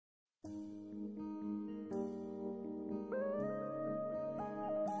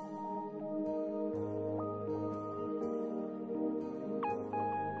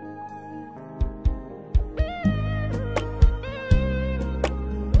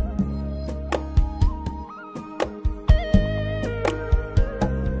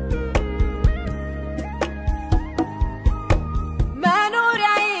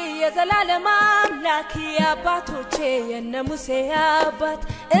የዘላለም አምላክ የአባቶቼ የነ ሙሴ አባት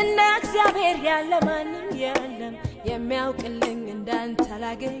እንደ እግዚአብሔር ያለ ማንም የለም የሚያውቅልኝ እንዳንተ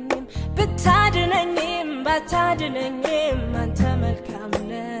አላገኝም ብታድነኝም ባታድነኝም አንተ መልካም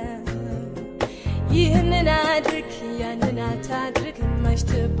ነህ ይህንን አድርግ ያንን አታድርግ መች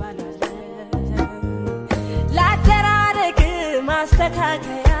ትባላለህ ላደራረግ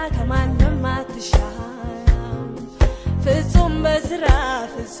ማስተካከያ ከማንም አትሻም ፍጹም በስራ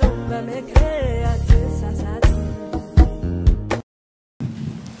ፍጹም በምክር አትሳሳት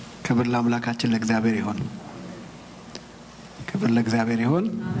ክብር ለአምላካችን ለእግዚአብሔር ይሁን ክብር ለእግዚአብሔር ይሁን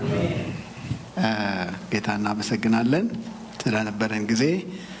ጌታና እናመሰግናለን ስለነበረን ጊዜ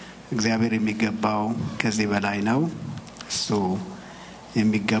እግዚአብሔር የሚገባው ከዚህ በላይ ነው እሱ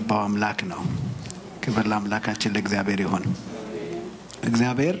የሚገባው አምላክ ነው ክብር ለአምላካችን ለእግዚአብሔር ይሁን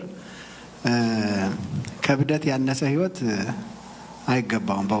እግዚአብሔር ከብደት ያነሰ ህይወት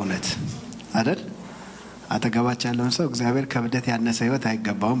አይገባውም በእውነት አይደል አተገባች ያለውን ሰው እግዚአብሔር ከብደት ያነሰ ህይወት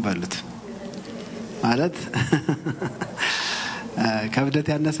አይገባውም በሉት ማለት ከብደት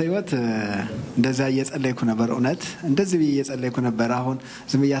ያነሰ ህይወት እንደዛ እየጸለይኩ ነበር እውነት እንደዚህ እየጸለይኩ ነበር አሁን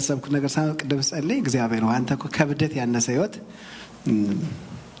ዝም ያሰብኩ ነገር ሳይሆን ቅድም ጸልይ እግዚአብሔር አንተ እኮ ከብደት ያነሰ ህይወት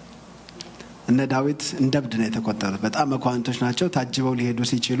እነ ዳዊት እንደብድ ነው የተቆጠሩት በጣም መኳንቶች ናቸው ታጅበው ሊሄዱ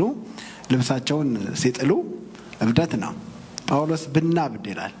ሲችሉ ልብሳቸውን ሲጥሉ እብደት ነው ጳውሎስ ብናብድ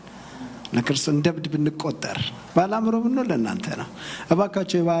ይላል ለክርስቶስ እንደብድ ብንቆጠር ባላምሮ ነው ለእናንተ ነው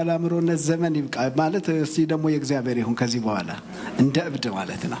እባካችሁ የባላምሮነት ዘመን ይብቃ ማለት እስቲ ደግሞ የእግዚአብሔር ይሁን ከዚህ በኋላ እንደ እብድ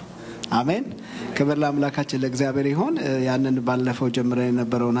ማለት ነው አሜን ክብር ለአምላካችን ለእግዚአብሔር ይሁን ያንን ባለፈው ጀምረን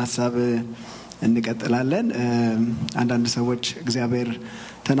የነበረውን ሐሳብ እንቀጥላለን አንዳንድ ሰዎች እግዚአብሔር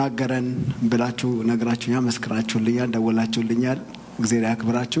ተናገረን ብላችሁ ነግራችሁኛ መስክራችሁልኛል ደወላችሁልኛል እግዚአብሔር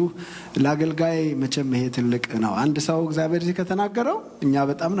ያክብራችሁ ለአገልጋይ መቼም ይሄ ትልቅ ነው አንድ ሰው እግዚአብሔር እዚህ ከተናገረው እኛ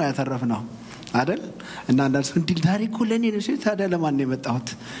በጣም ነው ያተረፍነው አይደል እና አንዳንድ ሰው እንዲል ታሪኩ ለኔ ነው ሲል ታዲያ ለማን ነው የመጣሁት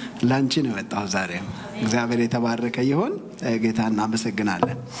ላንቺ ነው የመጣው ዛሬ እግዚአብሔር የተባረከ ይሁን ጌታና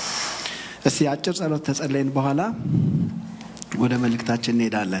እናመሰግናለን እስቲ አጭር ጸሎት ተጸለይን በኋላ ወደ መልእክታችን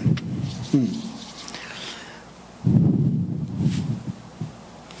እንሄዳለን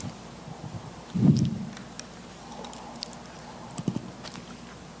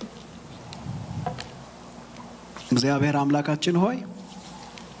እግዚአብሔር አምላካችን ሆይ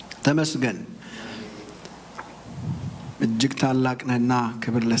ተመስገን እጅግ ታላቅ ነህና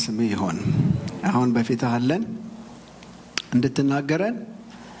ክብር ለስምህ ይሁን አሁን በፊትህ አለን እንድትናገረን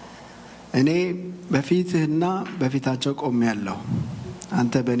እኔ በፊትህና በፊታቸው ቆሜያለሁ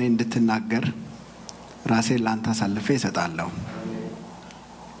አንተ በእኔ እንድትናገር ራሴን ላንተ አሳልፌ እሰጣለሁ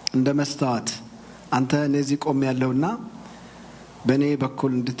እንደ መስታወት አንተ እነዚህ ቆሜያለሁና በእኔ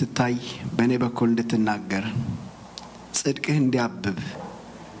በኩል እንድትታይ በእኔ በኩል እንድትናገር ጽድቅህ እንዲያብብ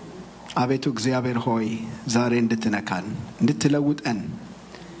አቤቱ እግዚአብሔር ሆይ ዛሬ እንድትነካን እንድትለውጠን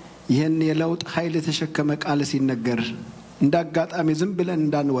ይህን የለውጥ ኃይል የተሸከመ ቃል ሲነገር እንዳጋጣሚ ዝም ብለን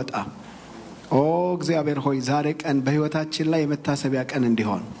እንዳንወጣ ኦ እግዚአብሔር ሆይ ዛሬ ቀን በህይወታችን ላይ የመታሰቢያ ቀን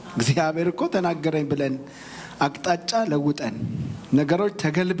እንዲሆን እግዚአብሔር እኮ ተናገረኝ ብለን አቅጣጫ ለውጠን ነገሮች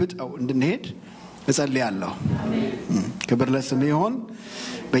ተገልብጠው እንድንሄድ እጸልያለሁ ክብር ለስምህ ይሁን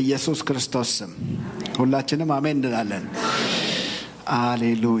በኢየሱስ ክርስቶስ ስም ሁላችንም አሜን እንላለን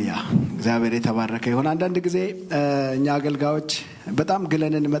ሃሌሉያ እግዚአብሔር የተባረከ ይሁን አንዳንድ ጊዜ እኛ አገልጋዮች በጣም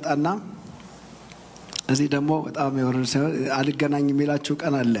ግለን እንመጣና እዚህ ደግሞ በጣም የወረሰ አልገናኝ የሚላችሁ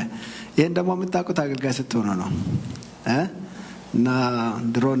ቀን አለ ይሄን ደግሞ የምታውቁት አገልጋይ ስትሆኑ ነው እና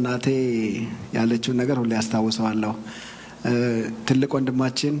ድሮ እናቴ ያለችው ነገር ሁሉ ያስታውሰዋለሁ ትልቅ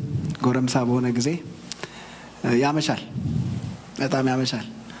ወንድማችን ጎረምሳ በሆነ ጊዜ ያመሻል በጣም ያመሻል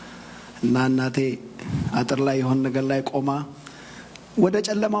እና እናቴ አጥር ላይ የሆነ ነገር ላይ ቆማ ወደ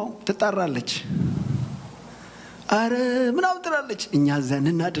ጨለማው ትጣራለች አረ ምናው ትላለች እኛ ዘን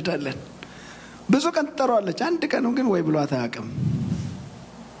እናድዳለን ብዙ ቀን ትጠራዋለች አንድ ቀን ግን ወይ ብሎ አታውቅም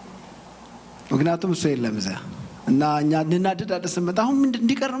ምክንያቱም እሱ የለም እዛ እና እኛ እናድዳለን ስመጣ አሁን ምን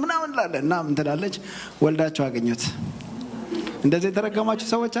እንዲቀር ምናምን እንላለን እና ምን ትላለች ወልዳችሁ አገኙት እንደዚህ የተረገማችሁ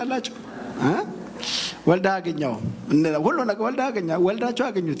ሰዎች አላችሁ ወልዳ አገኘው ሁሉ ነገር ወልዳ አገኘው ወልዳችሁ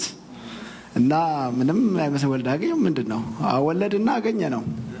አገኙት እና ምንም አይመስል ወልዳ አገኘው ምንድነው አወለድና አገኘ ነው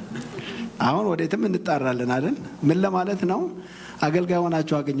አሁን ወዴትም እንጣራለን አይደል ምን ለማለት ነው አገልጋይ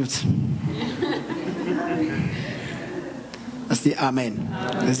ሆናችሁ አገኙት እስቲ አሜን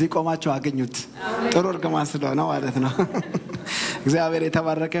እዚህ ቆማችሁ አገኙት ጥሩ እርግማን ስለሆነ ማለት ነው እግዚአብሔር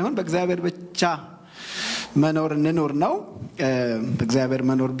የተባረከ ይሁን በእግዚአብሔር ብቻ መኖር እንኖር ነው በእግዚአብሔር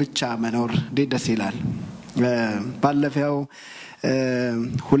መኖር ብቻ መኖር ደስ ይላል ባለፈው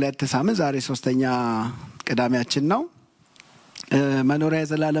ሁለት ሳምንት ዛሬ ሶስተኛ ቅዳሜያችን ነው መኖሪያ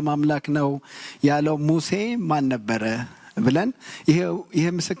የዘላለም አምላክ ነው ያለው ሙሴ ማን ነበረ ብለን ይሄ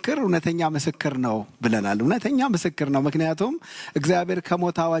ምስክር እውነተኛ ምስክር ነው ብለናል። እውነተኛ ምስክር ነው ምክንያቱም እግዚአብሔር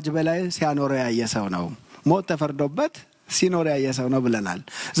ከሞት አዋጅ በላይ ሲያኖረው ያየ ሰው ነው። ሞት ተፈርዶበት ሲኖር ያየ ሰው ነው ብለናል።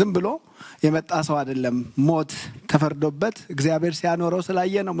 ዝም ብሎ የመጣ ሰው አይደለም። ሞት ተፈርዶበት እግዚአብሔር ሲያኖረው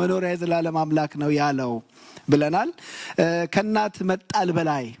ስላየ ነው መኖሪያ የዘላለም አምላክ ነው ያለው ብለናል። ከናት መጣል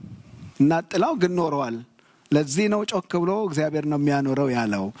በላይ እናጥላው ግን ኖሯል። ለዚህ ነው ጮክ ብሎ እግዚአብሔር ነው የሚያኖረው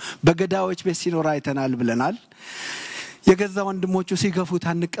ያለው። በገዳዎች ቤት ሲኖር አይተናል ብለናል። የገዛ ወንድሞቹ ሲገፉት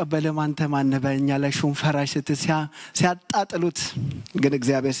አንቀበልም አንተ ማን በእኛ ላይ ሹም ፈራሽ ሲያጣጥሉት ግን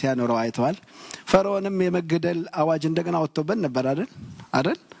እግዚአብሔር ሲያኖረው አይተዋል። ፈርዖንም የመገደል አዋጅ እንደገና ወጥቶበት ነበር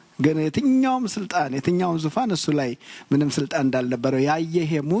አይደል? ግን የትኛውም ስልጣን የትኛውም ዙፋን እሱ ላይ ምንም ስልጣን እንዳልነበረው ያየ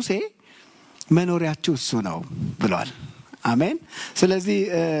ይሄ ሙሴ መኖሪያችሁ እሱ ነው ብሏል። አሜን። ስለዚህ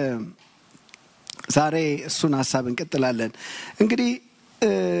ዛሬ እሱን ሐሳብ እንቀጥላለን። እንግዲህ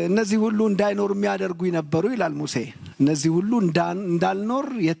እነዚህ ሁሉ እንዳይኖር የሚያደርጉ ይነበሩ ይላል ሙሴ። እነዚህ ሁሉ እንዳልኖር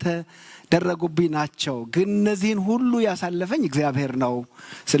የተደረጉብኝ ናቸው ግን እነዚህን ሁሉ ያሳለፈኝ እግዚአብሔር ነው።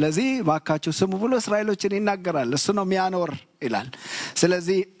 ስለዚህ ባካችሁ ስሙ ብሎ እስራኤሎችን ይናገራል። እሱ ነው የሚያኖር ይላል።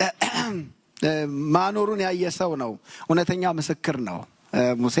 ስለዚህ ማኖሩን ያየ ሰው ነው እውነተኛ ምስክር ነው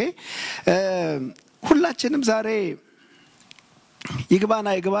ሙሴ። ሁላችንም ዛሬ ይግባና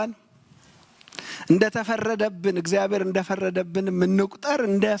እንደተፈረደብን እግዚአብሔር እንደፈረደብን ምንቁጠር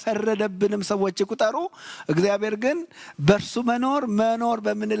እንደፈረደብንም ሰዎች ይቁጠሩ። እግዚአብሔር ግን በርሱ መኖር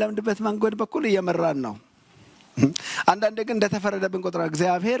በምንለምድበት መንገድ በኩል እየመራን ነው። አንዳንዴ ግን እንደተፈረደብን ቁጥራ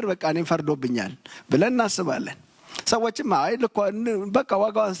እግዚአብሔር በቃ እኔን ፈርዶብኛል ብለን እናስባለን። ሰዎችም አይ በቃ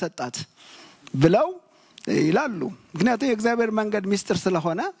ዋጋዋን ሰጣት ብለው ይላሉ። ምክንያቱም የእግዚአብሔር መንገድ ሚስጥር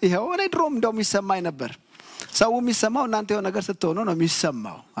ስለሆነ ይሄው እኔ ድሮም እንደው የሚሰማኝ ነበር። ሰው የሚሰማው እናንተ የሆነ ነገር ስትሆኑ ነው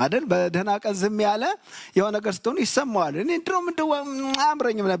የሚሰማው አይደል? በደህና ቀን ዝም ያለ የሆነ ነገር ስትሆኑ ይሰማዋል። እኔ ድሮም እንደው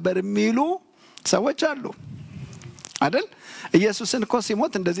አምረኝም ነበር የሚሉ ሰዎች አሉ አይደል? ኢየሱስን እኮ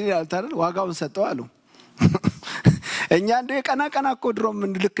ሲሞት እንደዚህ ይላል አይደል? ዋጋውን ሰጠው አሉ። እኛ እንደ ቀና እኮ ድሮም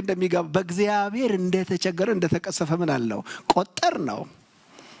ልክ እንደሚገባ በእግዚአብሔር እንደተቸገረ እንደተቀሰፈ ምን አለው ቆጠር ነው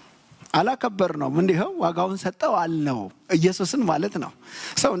አላከበር ነው ምን ይሄው ዋጋውን ሰጠው አልነው ኢየሱስን ማለት ነው።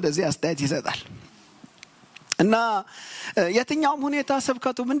 ሰው እንደዚህ አስተያየት ይሰጣል። እና የትኛውም ሁኔታ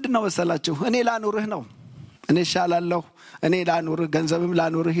ስብከቱ ምንድነው መሰላችሁ? እኔ ላኑርህ ነው። እኔ ሻላለሁ እኔ ላኑርህ ገንዘብም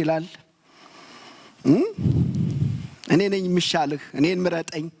ላኑርህ ይላል። እኔ ነኝ ምሻልህ እኔን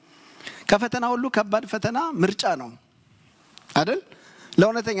ምረጠኝ። ከፈተና ሁሉ ከባድ ፈተና ምርጫ ነው አይደል?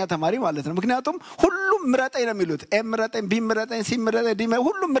 ለእውነተኛ ተማሪ ማለት ነው። ምክንያቱም ሁሉም ምረጠኝ ነው የሚሉት። ምረጠኝ ቢምረጠኝ ሲምረጠኝ ዲመ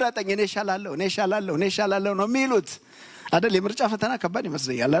ሁሉም ምረጠኝ እኔ ሻላለሁ ነው የሚሉት አይደል? የምርጫ ፈተና ከባድ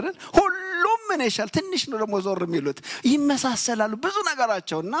ይመስለኛል አይደል? ሁሉም እኔ ሻል ትንሽ ነው ደግሞ ዞር የሚሉት ይመሳሰላሉ ብዙ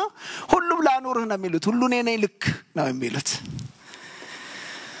ነገራቸውና ሁሉም ላኑርህ ነው የሚሉት። ሁሉ እኔ ነኝ ልክ ነው የሚሉት።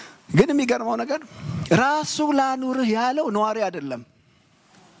 ግን የሚገርመው ነገር ራሱ ላኑርህ ያለው ነዋሪ አይደለም።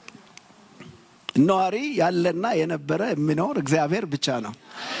 ነዋሪ ያለና የነበረ የሚኖር እግዚአብሔር ብቻ ነው።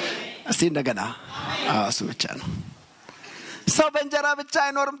 እስቲ እንደገና እሱ ብቻ ነው። ሰው በእንጀራ ብቻ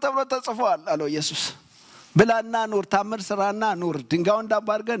አይኖርም ተብሎ ተጽፏል አለው ኢየሱስ። ብላና ኑር ታምር ስራና ኑር ድንጋዩን ዳቦ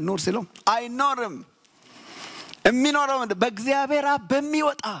አድርገን ኑር ሲለው አይኖርም። የሚኖረው በእግዚአብሔር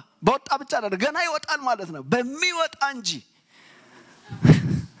በሚወጣ በወጣ ብቻ አይደለም ገና ይወጣል ማለት ነው። በሚወጣ እንጂ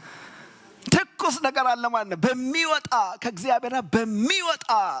ትኩስ ነገር አለ ማለት ነው። በሚወጣ ከእግዚአብሔር በሚወጣ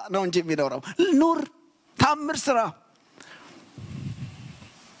ነው እንጂ የሚኖረው ኑር ታምር ስራ።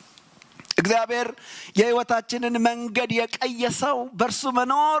 እግዚአብሔር የህይወታችንን መንገድ የቀየሰው በርሱ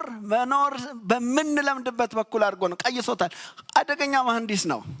መኖር በምንለምድበት በኩል አድርጎ ነው ቀይሶታል። አደገኛ መሐንዲስ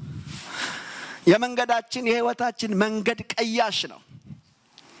ነው። የመንገዳችን የህይወታችን መንገድ ቀያሽ ነው።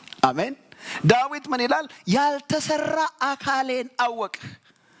 አሜን። ዳዊት ምን ይላል? ያልተሰራ አካሌን አወቅ።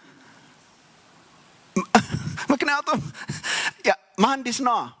 ምክንያቱም መሐንዲስ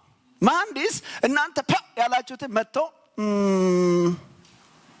ነው። መሐንዲስ እናንተ ያላችሁት መጥቶ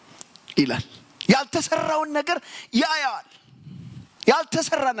ይላል ያልተሰራውን ነገር ያያል።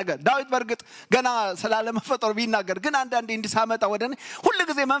 ያልተሰራ ነገር ዳዊት በርግጥ ገና ስላለ መፈጠሩ ቢናገር ግን አንዳንዴ እንዲሳመጣ ወደኔ ሁሉ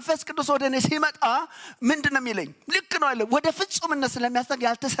ጊዜ መንፈስ ቅዱስ ወደኔ ሲመጣ ምንድነው የሚለኝ? ልክ ነው አይደል? ወደ ፍጹምነት ስለሚያስጠጋ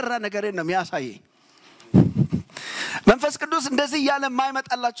ያልተሰራ ነገር ነው የሚያሳየኝ። መንፈስ ቅዱስ እንደዚህ ያለ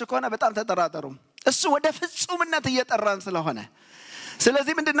የማይመጣላችሁ ከሆነ በጣም ተጠራጠሩ። እሱ ወደ ፍጹምነት እየጠራን ስለሆነ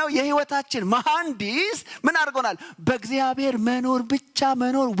ስለዚህ ምንድነው የህይወታችን መሐንዲስ ምን አድርጎናል? በእግዚአብሔር መኖር ብቻ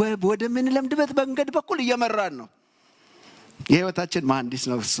መኖር ወደ ምን ለምድበት መንገድ በኩል እየመራን ነው። የህይወታችን መሐንዲስ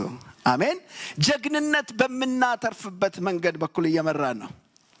ነው እሱ። አሜን። ጀግንነት በመናተርፍበት መንገድ በኩል እየመራን ነው።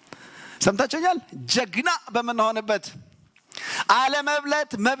 ሰምታችኋል? ጀግና በመሆንበት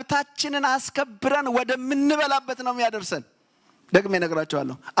አለመብለት መብታችንን አስከብረን ወደ ምንበላበት ነው የሚያደርሰን። ደግሜ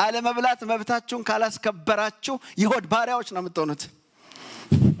እነግራችኋለሁ አለመብላት መብታችሁን ካላስከበራችሁ የሆድ ባሪያዎች ነው የምትሆኑት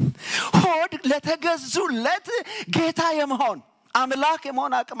ሆድ ለተገዙለት ጌታ የመሆን አምላክ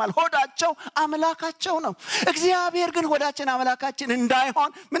የመሆን አቅማል ሆዳቸው አምላካቸው ነው እግዚአብሔር ግን ሆዳችን አምላካችን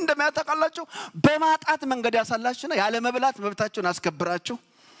እንዳይሆን ምን እንደሚያጠቃላችሁ በማጣት መንገድ ያሳላችሁ ነው ያለ መብላት መብታችሁን አስከብራችሁ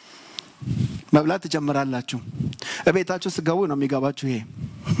መብላት ተጀምራላችሁ እቤታችሁ ስገቡ ነው የሚገባችሁ ይሄ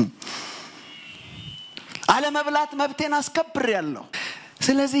አለ መብላት መብቴን አስከብሬያለሁ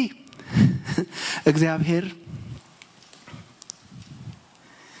ስለዚህ እግዚአብሔር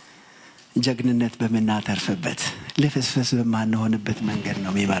ጀግንነት በመናተርፍበት ለፍስፍስ በማንሆንበት መንገድ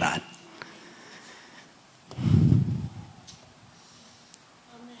ነው የሚመራን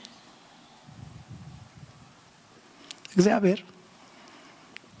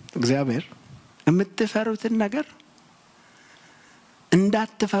እግዚአብሔር የምትፈሩትን ነገር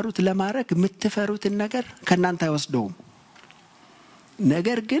እንዳትፈሩት ለማድረግ የምትፈሩትን ነገር ከናንተ አይወስደውም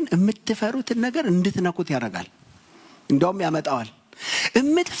ነገር ግን የምትፈሩትን ነገር እንድትነኩት ያደርጋል እንደውም ያመጣዋል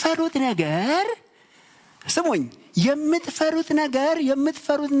የምትፈሩት ነገር ስሙኝ የምትፈሩት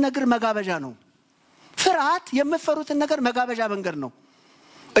ነገር መጋበዣ ነው ፍርሃት የምትፈሩት ነገር መጋበዣ መንገድ ነው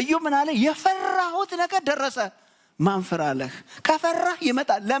እዩ ምን አለ የፈራሁት ነገር ደረሰ ማን ፈራለህ ከፈራህ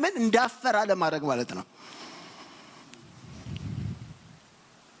ይመጣል ለምን እንዳፈራ ለማድረግ ማለት ነው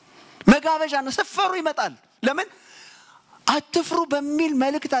መጋበዣ ነው ሰፈሩ ይመጣል ለምን አትፍሩ በሚል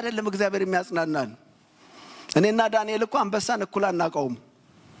መልእክት አይደለም እግዚአብሔር የሚያጽናናን እኔና ዳንኤል እኮ አንበሳን እኩል አናቀውም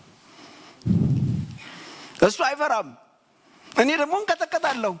እሱ አይፈራም እኔ ደግሞ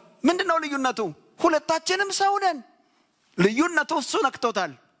እንቀጠቀጣለሁ ምንድነው ልዩነቱ ሁለታችንም ሰው ነን ልዩነቱ እሱ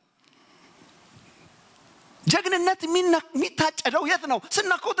ነክቶታል ጀግንነት የሚታጨደው የት ነው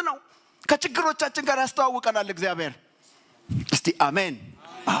ስንነኩት ነው ከችግሮቻችን ጋር ያስተዋውቀናል እግዚአብሔር እስቲ አሜን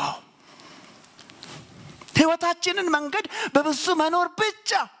አዎ ህይወታችንን መንገድ በብዙ መኖር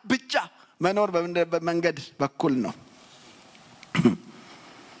ብቻ መኖር በመንገድ በኩል ነው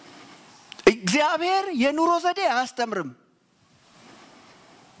እግዚአብሔር የኑሮ ዘዴ አያስተምርም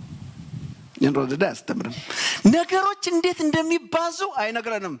ነገሮች እንዴት እንደሚባዙ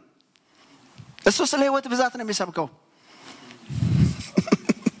አይነግረንም እሱ ስለ ህይወት ብዛት ነው የሚሰብከው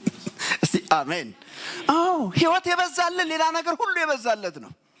እስቲ አሜን አዎ ህይወት የበዛለት ሌላ ነገር ሁሉ የበዛለት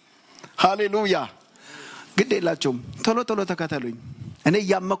ነው ሃሌሉያ ግዴላችሁም ቶሎ ተከተሉኝ እኔ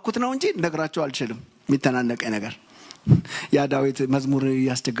ያመኩት ነው እንጂ ነግራችሁ አልችልም የሚተናነቀ ነገር ያ ዳዊት መዝሙር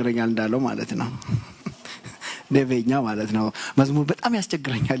ያስቸግረኛል እንዳለው ማለት ነው ደበኛ ማለት ነው መዝሙር በጣም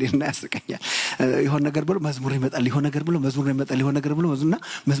ያስቸግረኛል እና ያስቀኛል ይሆን ነገር ብሎ መዝሙር ይመጣል ይሆን ነገር ብሎ መዝሙር ይመጣል ይሆን ነገር ብሎ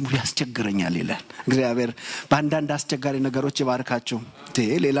መዝሙር ያስቸግረኛል ይላል እግዚአብሔር በአንዳንድ አስቸጋሪ ነገሮች ይባርካችሁ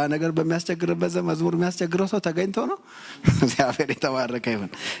ሌላ ነገር በሚያስቸግርበት መዝሙር የሚያስቸግረው ሰው ተገኝቶ ነው እግዚአብሔር የተባረከ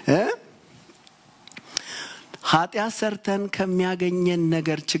ይሁን ኃጢአት ሰርተን ከሚያገኘን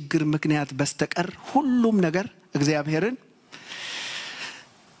ነገር ችግር ምክንያት በስተቀር ሁሉም ነገር እግዚአብሔርን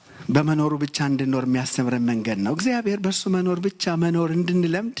በመኖሩ ብቻ እንድንኖር የሚያስተምረን መንገድ ነው እግዚአብሔር በሱ መኖር ብቻ መኖር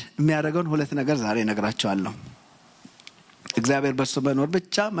እንድንለምድ የሚያደርገውን ሁለት ነገር ዛሬ እነግራችኋለሁ እግዚአብሔር በሱ መኖር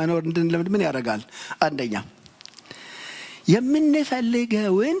ብቻ መኖር እንድንለምድ ምን ያደርጋል አንደኛ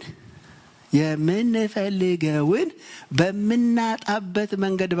የምንፈልገውን በመናጣበት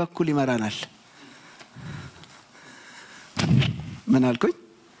መንገድ በኩል ይመራናል ምን አልኩኝ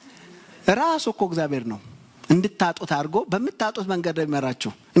ራሱ እኮ እግዚአብሔር ነው እንድታጡት አርጎ በመታጡት መንገድ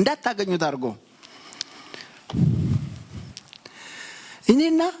ይመራችሁ እንዳታገኙት አርጎ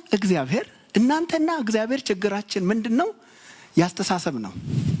እኔና እግዚአብሔር እናንተና እግዚአብሔር ችግራችን ምንድነው ያስተሳሰብ ነው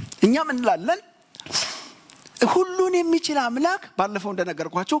እኛ ምን እንላለን ሁሉን የሚችል አምላክ ባለፈው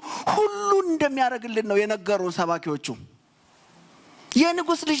እንደነገርኳችሁ ሁሉን እንደሚያደርግልን ነው የነገሩን ሰባኪዎቹ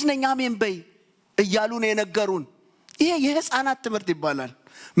የንጉስ ልጅ ነኝ አሜን በይ እያሉ ነው የነገሩን ይሄ የህፃናት ትምህርት ይባላል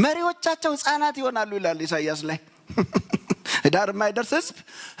መሪዎቻቸው ህፃናት ይሆናሉ ይላል ኢሳይያስ ላይ ዳር ማይደርስ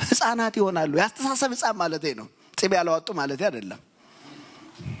ህፃናት ይሆናሉ ያስተሳሰብ ህፃን ማለት ነው ጽብ ያላወጡ ማለት አይደለም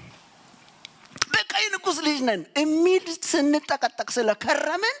በቃ ንጉስ ልጅ ነን እሚል ስንጠቀጠቅ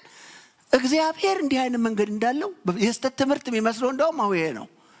ስለከረመን እግዚአብሔር እንዲህ አይነት መንገድ እንዳለው የስተት ትምህርት የሚመስለው እንደውም አሁን ይሄ ነው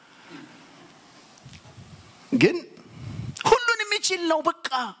ግን ሁሉን የሚችል ነው በቃ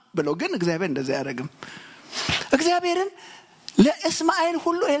ብለው ግን እግዚአብሔር እንደዛ ያደርግም እግዚአብሔርን ለእስማኤል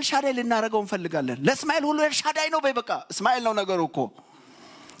ሁሉ ኤልሻዳይ ልናረጋው እንፈልጋለን ለእስማኤል ሁሉ ኤልሻዳይ ነው በቃ እስማኤል ነው ነገሩ እኮ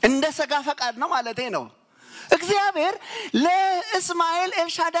እንደ ሰጋ ፈቃድ ነው ማለቴ ነው እግዚአብሔር ለእስማኤል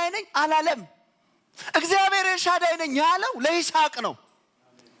ኤልሻዳይ ነኝ አላለም እግዚአብሔር ኤልሻዳይ ነኝ ያለው ለይስሐቅ ነው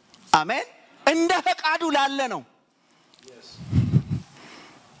አሜን እንደ ፈቃዱ ላለ ነው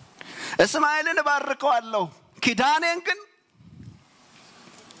እስማኤልን ባርከዋለሁ ኪዳኔን ግን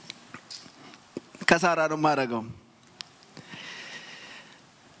ከሳራ ነው ማረጋው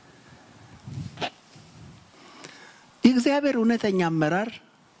የእግዚአብሔር እውነተኛ አመራር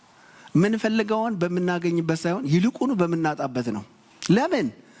ምን ፈልገውን በመናገኝበት ሳይሆን ይልቁኑ በመናጣበት ነው። ለምን?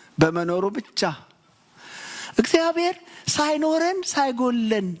 በመኖሩ ብቻ። እግዚአብሔር ሳይኖረን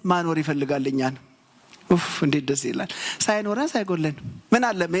ሳይጎለን ማኖር ይፈልጋልኛል። እንዴት ደስ ይላል! ሳይኖረን ሳይጎለን ምን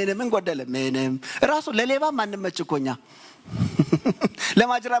አለ? ምንም ጎደለ ምንም። ራሱ ለሌባ ማንመጭኮኛ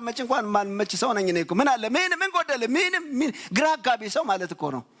ለማጅራ መጭ እንኳን ማንመጭ ሰው ነኝ እኔ እኮ። ምን አለ? ምንም ጎደለ ምንም። ግራ አጋቢ ሰው ማለት እኮ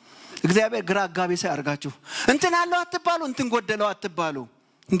ነው። እግዚአብሔር ግራ አጋቢ ሰው ያርጋችሁ። እንትን አለው አትባሉ፣ እንትን ጎደለው አትባሉ።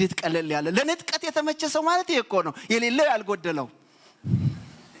 እንዴት ቀለል ያለ ለነጥቀት የተመቸ ሰው ማለት ይሄ እኮ ነው። የሌለው ያልጎደለው።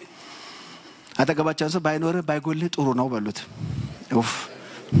 አጠገባቸው ሰው ባይኖርህ ባይጎልህ ጥሩ ነው በሉት።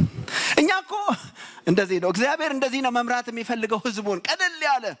 እኛ እኮ እንደዚህ ነው። እግዚአብሔር እንደዚህ ነው መምራት የሚፈልገው ህዝቡን ቀለል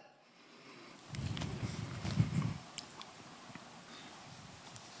ያለ።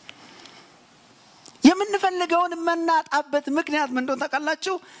 የምንፈልገውን መናጣበት ምክንያት ምን እንደሆነ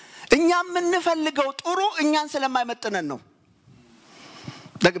ታውቃላችሁ? እኛ የምንፈልገው ጥሩ እኛን ስለማይመጥነን ነው።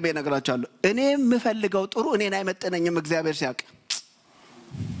 ደግሜ እነግራችኋለሁ። እኔ የምፈልገው ጥሩ እኔን አይመጥነኝም እግዚአብሔር ሲያውቅ።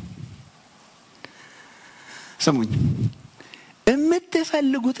 ስሙኝ፣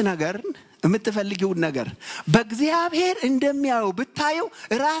 የምትፈልጊው ነገር በእግዚአብሔር እንደሚያዩ ብታዩ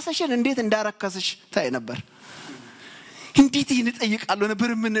ራስሽን እንዴት እንዳረከስሽ ታይ ነበር። እንዴት ይንጠይቃሉ ነበር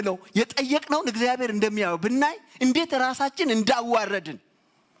ምንለው? የጠየቅነውን እግዚአብሔር እንደሚያዩ ብናይ እንዴት ራሳችን እንዳዋረድን፣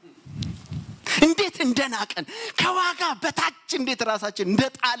 እንዴት እንደናቀን፣ ከዋጋ በታች እንዴት ራሳችን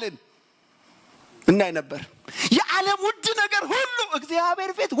እንደጣልን እናይ ነበር። የዓለም ውድ ነገር ሁሉ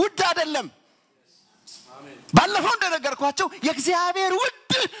እግዚአብሔር ፊት ውድ አይደለም። ባለፈው እንደነገርኳችሁ የእግዚአብሔር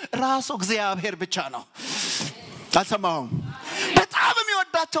ውድ ራሱ እግዚአብሔር ብቻ ነው። አልሰማሁም? በጣም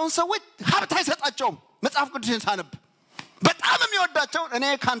የሚወዳቸውን ሰዎች ሀብት አይሰጣቸውም። መጽሐፍ ቅዱስን ሳነብ በጣም የሚወዳቸው እኔ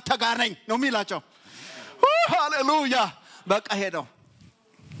ካንተ ጋር ነኝ ነው የሚላቸው። ሃሌሉያ! በቃ ሄደው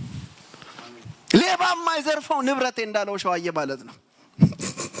ሌባ የማይዘርፈው ንብረቴ እንዳለው ሸዋዬ ማለት ነው።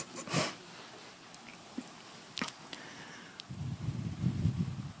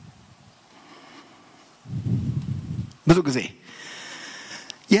 ብዙ ጊዜ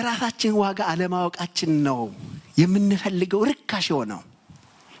የራሳችን ዋጋ አለማወቃችን ነው የምንፈልገው ርካሽ ሆነው።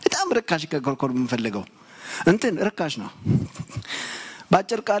 በጣም ርካሽ ከኮርኮር የምንፈልገው እንትን ርካሽ ነው።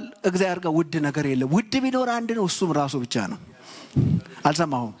 ባጭር ቃል እግዚአብሔር ጋር ውድ ነገር የለም። ውድ ቢኖር አንድ ነው፣ እሱም ራሱ ብቻ ነው።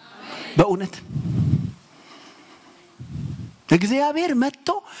 አልሰማሁም? በእውነት እግዚአብሔር መጥቶ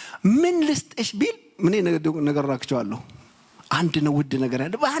ምን ልስጥሽ ቢል ምን ነገር ራክቻለሁ። አንድ ነው ውድ ነገር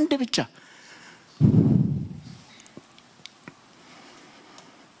ያለው በአንድ ብቻ።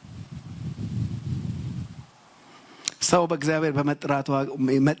 ሰው በእግዚአብሔር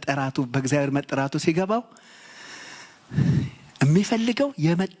በእግዚአብሔር መጠራቱ ሲገባው የሚፈልገው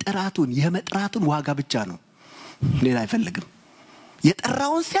የመጠራቱን ዋጋ ብቻ ነው። ሌላ አይፈልግም።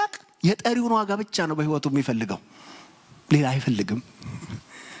 የጠራውን ሲያቅ የጠሪውን ዋጋ ብቻ ነው በህይወቱ የሚፈልገው፣ ሌላ አይፈልግም።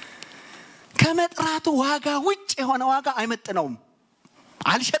 ከመጥራቱ ዋጋ ውጭ የሆነ ዋጋ አይመጥነውም።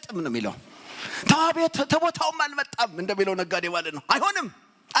 አልሸጥም ነው የሚለው። ተቦታውም አልመጣም እንደሚለው ነጋዴ ማለት ነው። አይሆንም፣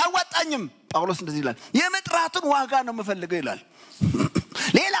 አያዋጣኝም። ጳውሎስ እንደዚህ ይላል፣ የመጥራቱን ዋጋ ነው የምፈልገው ይላል።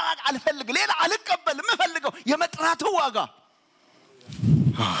 ሌላ ዋጋ አልፈልግም፣ ሌላ አልቀበልም። የምፈልገው የመጥራቱን ዋጋ።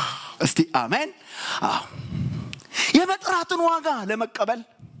 እስቲ አሜን። የመጥራቱን ዋጋ ለመቀበል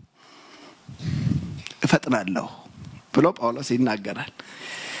እፈጥናለሁ ብሎ ጳውሎስ ይናገራል።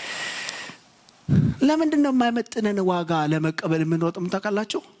 ለምንድን ነው የማይመጥነን ዋጋ ለመቀበል የምንወጣው?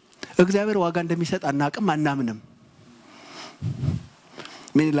 ታውቃላችሁ? እግዚአብሔር ዋጋ እንደሚሰጥ አናውቅም፣ አናምንም።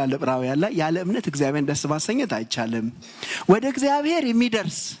 ምን ይላል ዕብራውያን ላይ? ያለ እምነት እግዚአብሔርን ደስ ማሰኘት አይቻልም። ወደ እግዚአብሔር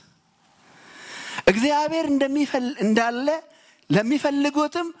የሚደርስ እግዚአብሔር እንዳለ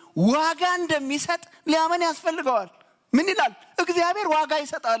ለሚፈልጉትም ዋጋ እንደሚሰጥ ሊያመን ያስፈልገዋል። ምን ይላል? እግዚአብሔር ዋጋ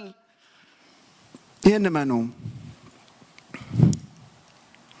ይሰጣል። ይሄን ማኑ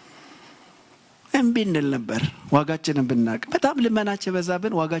እንብንል ነበር ዋጋችንን ብናቅ። በጣም ልመናቸው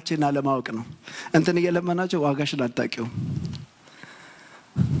በዛብን ዋጋችንን አለማወቅ ነው። እንትን እየለመናቸው ዋጋሽን አጣቂው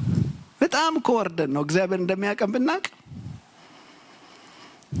በጣም ኮወርደን ነው እግዚአብሔር እንደሚያቀም ብናቅ።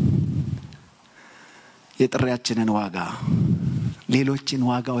 የጥሪያችንን ዋጋ ሌሎችን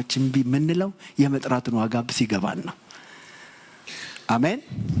ዋጋዎችን ቢምንለው የመጥራቱን ዋጋ ሲገባን ነው። አሜን።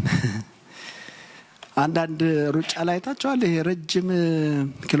 አንዳንድ ሩጫ ላይ አይታችኋል? ይሄ ረጅም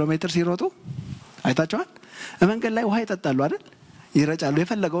ኪሎ ሜትር ሲሮጡ አይታችኋል? መንገድ ላይ ውሃ ይጠጣሉ አይደል? ይረጫሉ።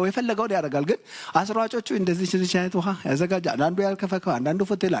 የፈለገውን ያደርጋል። ግን አስሯጮቹ እንደዚህ ትንሽ አይነት ውሃ ያዘጋጃል። አንዱ ያልከፈከው፣ አንዱ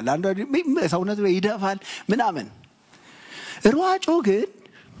ፎቶ ይላል፣ አንዱ ሰውነት ይደፋል ምናምን። ሯጩ ግን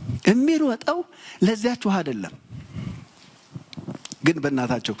የሚሮጠው ለዚያች ውሃ አይደለም። ግን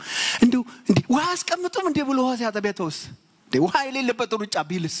በእናታቸው እንዴ ውሃ አስቀምጡም እንዴ ብሎ ውሃ ሲያጠቢያተውስ ውሃ የሌለበት ሩጫ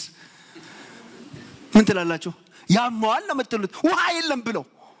ቢልስ ምን ትላላችሁ? ያማዋል ለምትሉት ውሃ የለም ብሎ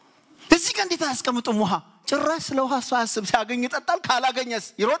እዚህ ጋር እንዴት አስቀምጡም ውሃ ጭራሽ ለውሃ ሳስብ ሲያገኝ ይጠጣል ካላገኘስ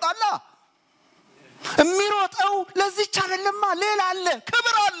ይሮጣል የሚሮጠው ለዚህች አይደለማ ሌላ አለ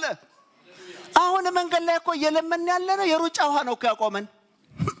ክብር አለ አሁን መንገድ ላይ እኮ የለምን ያለ ነው የሩጫ ውሃ ነው ያቆመን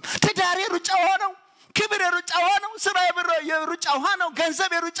ትዳር የሩጫ ውሃ ነው ክብር የሩጫ ውሃ ነው ስራ የሩጫ ውሃ ነው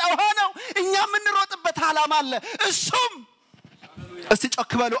ገንዘብ የሩጫ ውሃ ነው እኛ የምንሮጥበት ዓላማ አለ እሱም እስቲ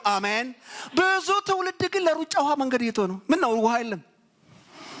ጮክ በሉ አሜን ብዙ ትውልድ ግን ለሩጫ ውሃ መንገድ እየተው ነው ምን ነው ውሃ የለም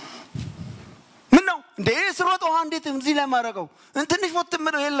ምን ነው እንዴ ስሮጥ ውሃ እንዴት እዚህ ላይ ማረቀው እንትንሽ ፎት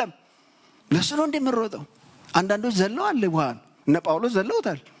ምነው የለም ለሱ ነው እንደምሮጠው አንዳንዶች ዘለዋል ውሃን እነ ጳውሎስ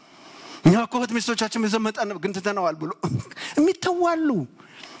ዘለውታል እኛ እኮ በትምስቶቻችን ዘመጣን ግን ተተናዋል ብሎ የሚተዋሉ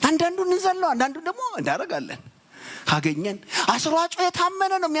አንዳንዱን እንዘለው አንዳንዱ ደግሞ እንዳረጋለን ካገኘን አስሯጩ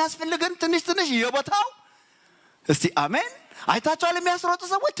የታመነ ነው የሚያስፈልገን ትንሽ የቦታው እስቲ አሜን አይታቻለ የሚያስሮጡ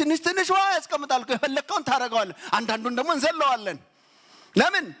ሰዎች ትንሽ ውሃ ያስቀምጣሉ ከፈለከውን ታረጋዋለህ አንዳንዱን ደግሞ እንዘለዋለን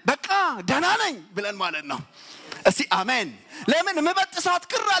ለምን በቃ ደህና ነኝ ብለን ማለት ነው እስቲ አሜን ለምን መበጥሳት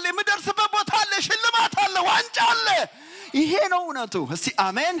ቅራለ የምደርስበት ቦታ አለ ሽልማት አለ ዋንጫ አለ ይሄ ነው እውነቱ እስቲ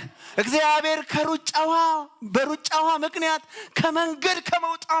አሜን እግዚአብሔር በሩጫዋ ምክንያት ከመንገድ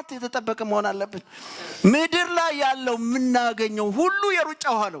ከመውጣት የተጠበቀ መሆን አለበት ምድር ላይ ያለው ምናገኘው ሁሉ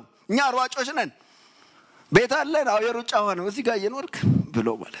የሩጫዋ ነው እኛ ሯጮች ነን ቤት አለን አው የሩጫዋ ነው እዚህ ጋር እየኖርክ ብሎ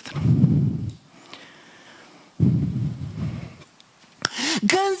ማለት ነው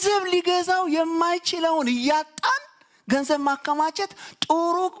ገንዘብ ሊገዛው የማይችለውን ያጣን ገንዘብ ማከማቸት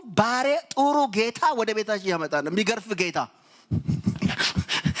ጥሩ ጌታ ወደ ቤታችን ያመጣል የሚገርፍ ጌታ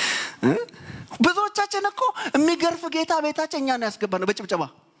ብዙዎቻችን እኮ የሚገርፍ ጌታ ቤታችን እኛን ያስገባን በጭብጨባ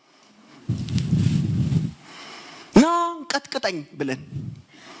ነው ቀጥቅጠኝ ብለን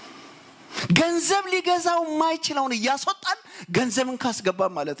ገንዘብ ሊገዛው የማይችለውን ያስወጣን ገንዘብን ካስገባ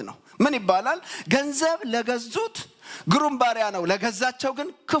ማለት ነው ምን ይባላል ገንዘብ ለገዙት ግሩም ባሪያ ነው ለገዛቸው ግን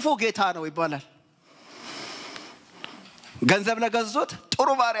ክፉ ጌታ ነው ይባላል ገንዘብ ለገዙት ጥሩ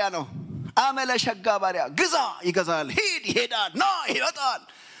ባሪያ ነው አመለ ሸጋ ባሪያ ግዛ ይገዛል ሂድ ይሄዳል ና ይወጣል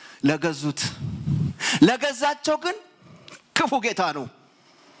ለገዛቸው ግን ክፉ ጌታ ነው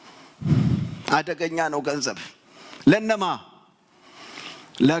አደገኛ ነው ገንዘብ ለነማ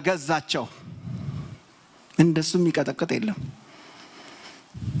ለገዛቸው እንደሱም ይቀጠቅጥ የለም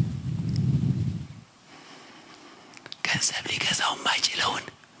ገንዘብ ሊገዛው ማይችለውን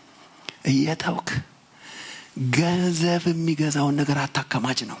እየታውክ ገንዘብ የሚገዛውን ነገር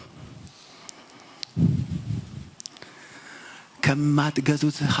አታከማች ነው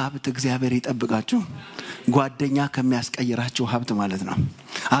ከማትገዙት ሀብት እግዚአብሔር ይጠብቃችሁ ጓደኛ ከሚያስቀይራችሁ ሀብት ማለት ነው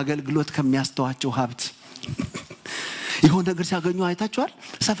አገልግሎት ከሚያስተዋቸው ሀብት ይሆን ነገር ሲያገኙ አይታችኋል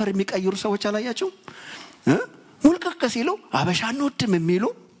ሰፈር የሚቀይሩ ሰዎች አላያችሁ ሙልቀቅ ሲሉ አበሻ እንወድም የሚሉ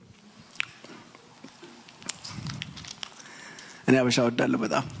እኔ አበሻ ወዳለሁ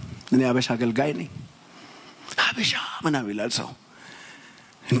በጣም እኔ አበሻ አገልጋይ ነኝ አበሻ ምናምን ይላል ሰው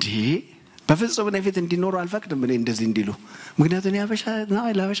እንዴ በፍጹም ነፍት እንዲኖር አልፈቅድም እኔ እንደዚህ እንዲሉ ምክንያቱም አበሻ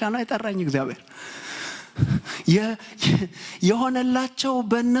ነው አይጠራኝ እግዚአብሔር የሆነላቸው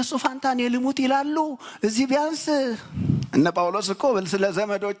በእነሱ ፋንታን የልሙት ይላሉ እዚህ ቢያንስ እነ ጳውሎስ እኮ ስለ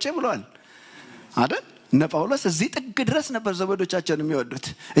ዘመዶቼ ብሏል አይደል እነ ጳውሎስ እዚህ ጥግ ድረስ ነበር ዘመዶቻቸውን የሚወዱት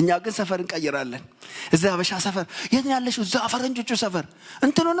እኛ ግን ሰፈር እንቀይራለን እዛ አበሻ ሰፈር የት ያለሽው እዛ ፈረንጆቹ ሰፈር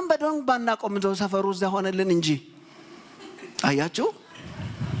እንትኑንም በደንብ ባናቆም ዘው ሰፈሩ እዛ ሆነልን እንጂ አያችሁ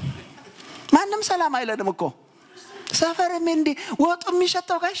ማንም ሰላም አይለንም እኮ ሰፈር ምን ወጡ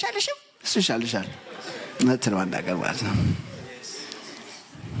የሚሸተው ካይሻልሽም እሱ ይሻልሻል ነጥሮ አንዳገር ማለት ነው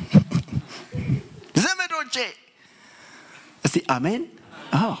ዘመዶቼ እስቲ አሜን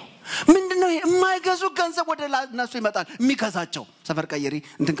አዎ ምንድነው የማይገዙ ገንዘብ ወደ እነሱ ይመጣል የሚከሳቸው ሰፈር ቀየሪ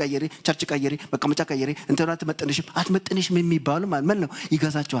እንትን ቀየሪ ቸርች ቀየሪ መቀመጫ ቀየሪ እንተናት አትመጥንሽም የሚባሉ ማለት ነው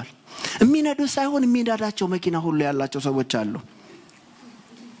ይገዛቸዋል የሚነዱ ሳይሆን የሚዳዳቸው መኪና ሁሉ ያላቸው ሰዎች አሉ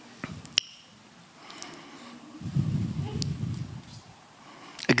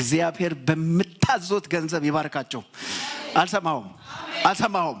እግዚአብሔር በመታዘዝ ገንዘብ ይባርካቸው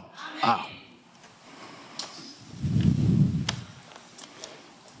አልሰማሁም አዎ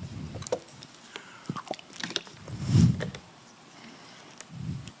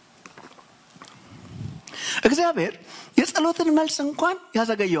እግዚአብሔር የጸሎትን መልስ እንኳን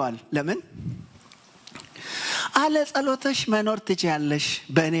ያዘገየዋል ለምን አለ ጸሎትሽ መኖር ትችያለሽ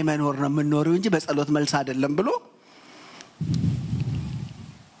በእኔ መኖር ነው የምንኖረው እንጂ በጸሎት መልስ አይደለም ብሎ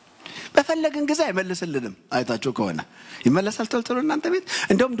በፈለግን ጊዜ አይመልስልንም አይታችሁ ከሆነ ይመለሳል ተልተሎ እናንተ ቤት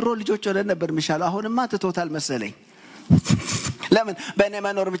እንደውም ድሮ ልጆች ወደ ነበር የሚሻለው አሁንማ ትቶታል መሰለኝ ለምን በእኔ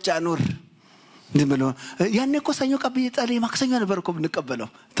መኖር ብቻ ኑር እንደምለው ያኔ እኮ ሰኞ ቀብዬ ጸልዬ ማክሰኞ ነበር እኮ ብንቀበለው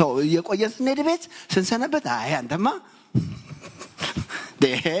ተው የቆየን ስንሄድ ቤት ስንሰነበት አይ አንተማ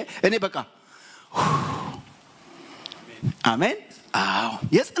እኔ በቃ አሜን አዎ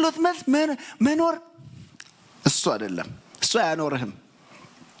የጸሎት መልስ መኖር እሱ አይደለም እሱ አያኖርህም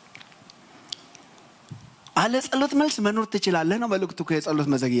አለ ጸሎት መልስ መኖር ትችላለህ ነው መልእክቱ ከጸሎት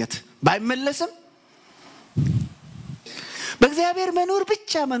መዘግየት ባይመለስም በእግዚአብሔር መኖር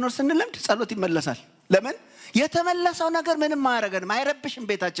ብቻ መኖር ስንለምድ ጸሎት ይመለሳል ለምን የተመለሰው ነገር ምንም አያረጋንም አይረብሽም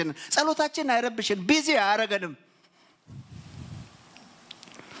ቤታችንን ጸሎታችንን አይረብሽም ቢዚ አያረጋንም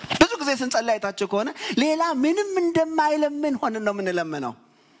ብዙ ጊዜ ስንጸልይ አይታችሁ ከሆነ ሌላ ምንም እንደማይለምን ሆነን ነው የምንለምነው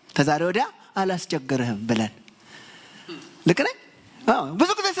ተዛሬ ወዲያ አላስቸገርህም ብለን ልክ ነኝ ብዙ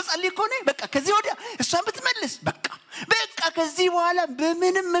ጊዜ ስንጸልይ ከሆነ በቃ ከዚህ ወዲያ እሷን ብትመልስ በቃ ከዚህ በኋላ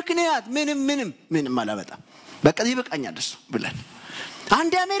በምንም ምክንያት ምንም አላመጣም በቃ ይበቃኛል እሱ ብለን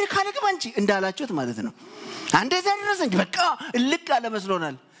አንድ አሜሪካ ልግባ እንጂ እንዳላችሁት ማለት ነው አንዴ ዘርረስ እንጂ በቃ ልክ አለ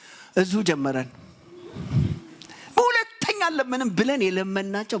መስሎናል እዙ ጀመረን ሁለተኛ ለምንም ብለን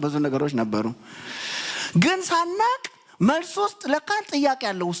የለመናቸው ብዙ ነገሮች ነበሩ ግን ሳናቅ መልስ ውስጥ ለካን ጥያቄ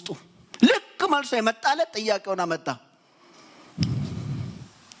ያለው ውስጡ ልክ መልሶ የመጣለት ጥያቄውን አመጣ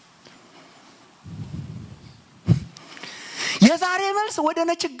የዛሬ መልስ ወደ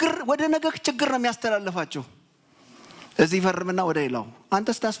ነገ ችግር ነው የሚያስተላልፋቸው እዚህ ፈርምና ወደ ሌላው አንተ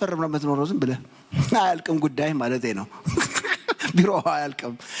ስታስፈርም ነው የምትኖረው ዝም ብለህ አያልቅም ጉዳይ ማለት ነው ቢሮ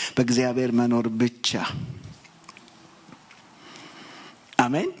አያልቅም በእግዚአብሔር መኖር ብቻ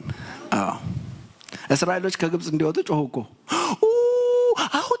አሜን እስራኤሎች ከግብጽ እንዲወጡ ጮሁኮ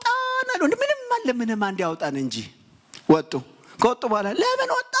አውጣን አሉ ምንም አንድ ያውጣን እንጂ ወጡ ከወጡ በኋላ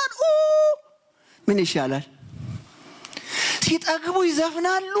ለምን ወጣን ምን ይሻላል ሲጠግቡ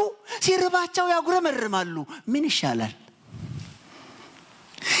ይዘፍናሉ ሲርባቸው ያጉረመርማሉ ምን ይሻላል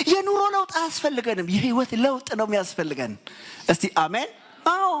የኑሮ ለውጥ አያስፈልገንም የህይወት ለውጥ ነው የሚያስፈልገን እስቲ አሜን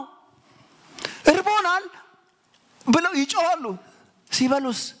እርቦናል ብለው ይጮሃሉ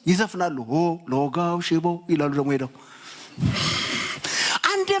ሲበሉስ ይዘፍናሉ ሎጋው ሽቦ ይላሉ ደግሞ ሄደው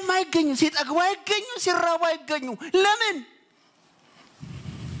አንደም አይገኙ ሲጠግቡ አይገኙ ሲራቡ አይገኙ ለምን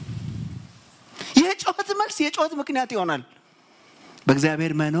የጮህት መልስ የጮህት ምክንያት ይሆናል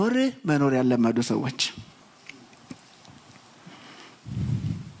በእግዚአብሔር መኖር ያለመዱ ሰዎች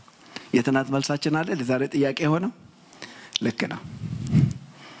የትናንት መልሳችን አለ ለዛሬ ጥያቄ ሆነ ልክ ነው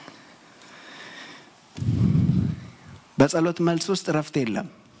በጸሎት መልስ ውስጥ ረፍት የለም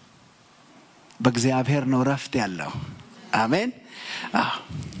በእግዚአብሔር ነው ረፍት ያለው አሜን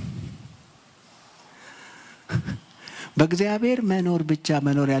በእግዚአብሔር መኖር ብቻ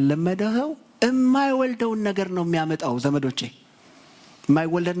መኖር ያለመደው የማይወልደውን ነገር ነው የሚያመጣው ዘመዶቼ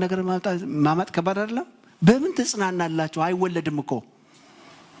የማይወለድ ነገር ማማጥ ከባድ አይደለም በምን ተጽናናላችሁ አይወለድም እኮ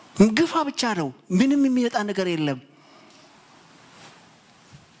ግፋ ብቻ ነው ምንም የሚመጣ ነገር የለም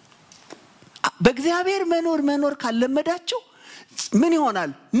በእግዚአብሔር መኖር ካለመዳችሁ ምን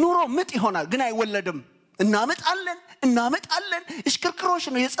ይሆናል ኑሮ ምጥ ይሆናል ግን አይወለድም እናመጣለን እሽክርክሮሽ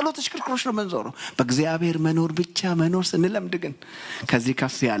ነው የጸሎት እሽክርክሮሽ ነው መንዞሩ በእግዚአብሔር መኖር ብቻ መኖር ስንለምድ ግን ከዚህ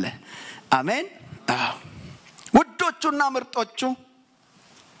ከፍ ያለ አሜን ውዶቹና ምርጦቹ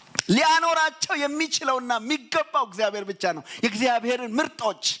ሊያኖራቸው የሚችለውና የሚገባው እግዚአብሔር ብቻ ነው የእግዚአብሔርን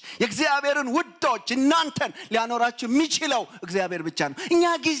ምርጦች የእግዚአብሔርን ውዶች እናንተን ሊያኖራቸው የሚችለው እግዚአብሔር ብቻ ነው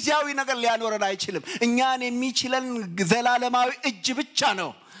እኛ ጊዜያዊ ነገር ሊያኖረን አይችልም እኛን የሚችለን ዘላለማዊ እጅ ብቻ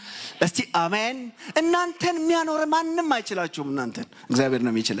ነው እስቲ አሜን እናንተን የሚያኖር ማንንም አይችላችሁም እናንተን እግዚአብሔር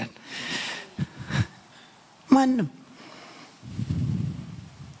ነው የሚችለን ማንንም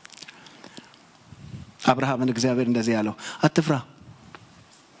አብርሃምን እግዚአብሔር እንደዚህ ያለው አትፍራ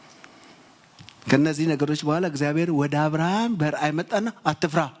ከነዚህ ነገሮች በኋላ እግዚአብሔር ወደ አብርሃም በራእይ መጣና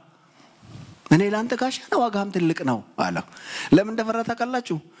አትፍራ እኔ ላንተ ጋሻ ነው ዋጋም ትልቅ ነው አለው ለምን እንደፈራ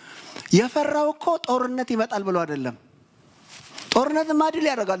ታውቃላችሁ የፈራው እኮ ጦርነት ይመጣል ብሎ አይደለም ጦርነት ማድል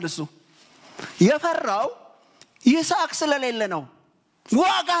ያደርጋል እሱ የፈራው ይስሐቅ ስለሌለ ነው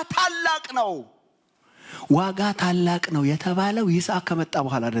ዋጋ ታላቅ ነው የተባለው ይስሐቅ ከመጣ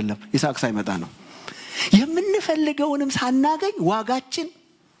በኋላ አይደለም ይስሐቅ ሳይመጣ ነው የምንፈልገውንም ሳናገኝ ዋጋችን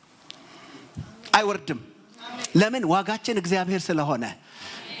አይወርድም ለምን ዋጋችን እግዚአብሔር ስለሆነ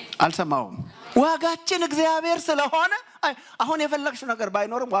አልሰማውም ዋጋችን እግዚአብሔር ስለሆነ አሁን የፈለግሽው ነገር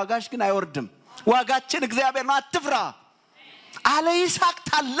ባይኖርም ዋጋሽ ግን አይወርድም ዋጋችን እግዚአብሔር ነው አትፍራ አለ ይስሐቅ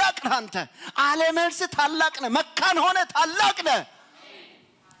ታላቅ ነህ አንተ አለ መልስ ታላቅ ነህ መካን ሆነ ታላቅ ነህ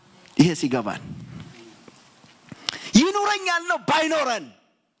ይሄ ሲገባን ይኖረኛል ነው ባይኖረን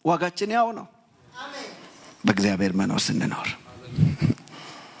ዋጋችን ያው ነው አሜን በእግዚአብሔር መኖር ስንኖር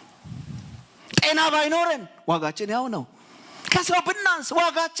ጤና ባይኖረን ዋጋችን ያው ነው ከሰው ብናንስ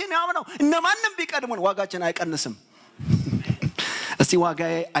ዋጋችን ያው ነው እነማንም ቢቀድሙን ዋጋችን አይቀንስም እስቲ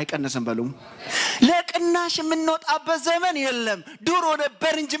ዋጋዬ አይቀንስም በሉ ለቅናሽ የምንወጣበት ዘመን የለም ድሮ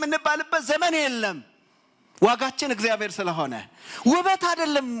ነበር እንጂ የምንባልበት ዘመን የለም ዋጋችን እግዚአብሔር ስለሆነ ውበት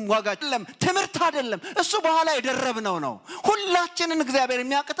አይደለም ዋጋችን ትምርት አይደለም እሱ በኋላ የደረብነው ነው ሁላችንን እግዚአብሔር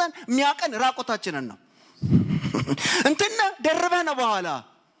የሚያቀን ራቆታችንን ነው እንትና ደርበነው በኋላ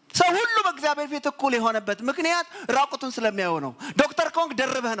ሰው ሁሉ በእግዚአብሔር ፊት እኩል የሆነበት ምክንያት ራቆቱን ስለሚያዩ ነው ዶክተር ኮንክ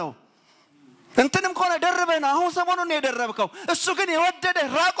ደርበህ ነው እንትንም ኮነ ደርበህ ነው አሁን ሰሞኑን ነው የደረብከው እሱ ግን የወደደ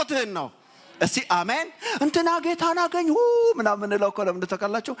ራቆትህን ነው እስቲ አሜን እንትና ጌታን አገኙ ምናምን ነው ኮለም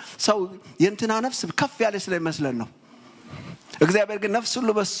እንደተቀላችሁ ሰው የእንትና ነፍስ ከፍ ያለ ስለሚመስለን ነው እግዚአብሔር ግን ነፍስ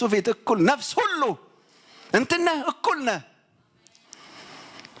ሁሉ በሱ ፊት እኩል ነፍስ ሁሉ እንትና እኩል ነው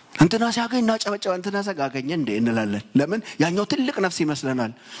እንትና ሲያገኝና ጨበጨበ እንትና ሰጋገኘ እንደ እንላለን ለምን ያኛው ትልቅ ነፍስ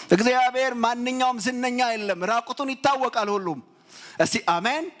ይመስለናል እግዚአብሔር ማንኛውም ዝነኛ አይደለም ራቁቱን ይታወቃል ሁሉም እስቲ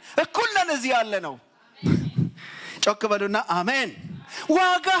አሜን እኩል ነን እዚህ ያለ ነው ጮክ በሉና አሜን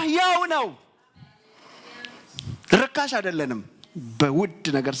ዋጋ ያው ነው ርካሽ አይደለንም በውድ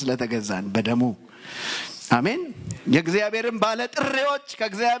ነገር ስለተገዛን በደሙ አሜን የእግዚአብሔርን ባለ ጥሪዎች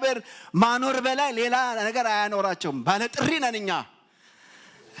ከእግዚአብሔር ማኖር በላይ ሌላ ነገር አያኖራቸውም ባለ ጥሪ ነንኛ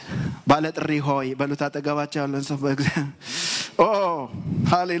ባለ ጥሪ ሆይ በሉታ ተገባቸው ያለን ሰው ኦ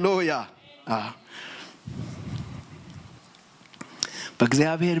ሃሌሉያ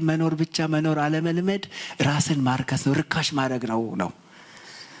በእግዚአብሔር መኖር ብቻ መኖር አለመልመድ ራስን ማርከስ ነው ርካሽ ማድረግ ነው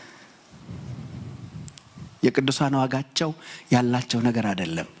የቅዱሳን ዋጋቸው ያላቸው ነገር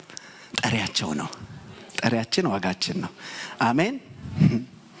አይደለም ጠሪያቸው ነው ጠሪያችን ዋጋችን ነው አሜን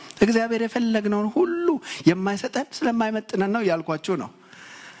እግዚአብሔር የፈለግነው ሁሉ የማይሰጠን ስለማይመጥነን ነው ያልኳችሁ ነው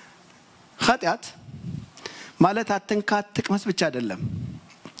ኃጢአት ማለት አትንካት ትቅመስ ብቻ አይደለም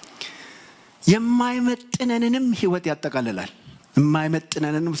የማይመጥነንንም ህይወት ያጠቃልላል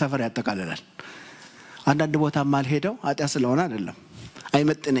የማይመጥነንንም ሰፈር ያጠቃልላል አንዳንድ ቦታ ማልሄደው ኃጢአት ስለሆነ አይደለም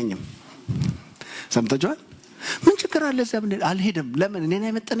አይመጥነኝም ሰምተጃል ምን ችግር አለ እዛ ምን አልሄድም ለምን እኔን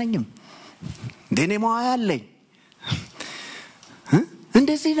አይመጥነኝም እንደኔ ማያ አለኝ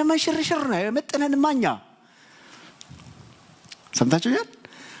እንደዚህ ለማሽርሽር ነው የመጥነን ማኛ ሰምታችኋል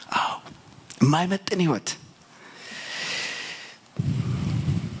አዎ የማይመጥን ህይወት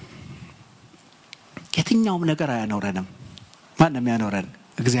የትኛውም ነገር አያኖረንም ማንም ያኖረን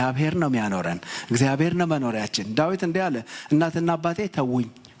እግዚአብሔር ነው የሚያኖረን እግዚአብሔር ነው መኖሪያችን ዳዊት እንዲህ አለ እናትና አባቴ ተውኝ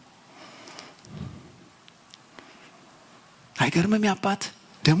አይገርምም ያባት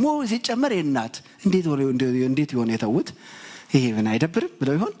ደሞ ሲጨመር የእናት እንዴት ይሆን የተውት ይሄ ምን አይደብርም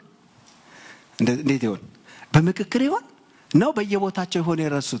ብለው ይሆን እንዴት ይሆን በመክክር ይሆን ነው በየቦታቸው ይሆን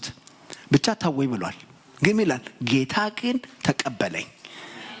የረሱት ብቻ ተውኝ ብሏል ግን ይላል ጌታ ግን ተቀበለኝ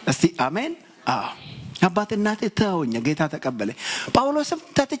እስቲ አሜን አባት እናቴ ተውኝ ጌታ ተቀበለኝ ጳውሎስም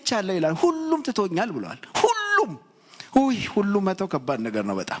ተትቻለሁ ይላል ሁሉም ትቶኛል ብሏል ሁሉም መተው ከባድ ነገር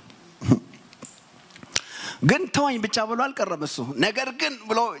ነው በጣም ግን ተወኝ ብቻ ብሎ አልቀረም እሱ ነገር ግን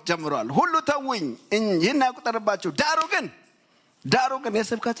ብሎ ጀምሯል ሁሉ ተውኝ ይሄን ያቁጠርባችሁ ዳሩ ግን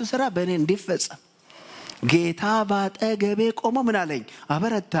የስብከቱ ስራ በእኔ እንዲፈጸም ጌታ ባጠገቤ ቆሞ ምን አለኝ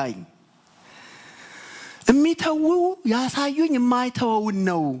አበረታኝ እሚተው ያሳዩኝ የማይተወውን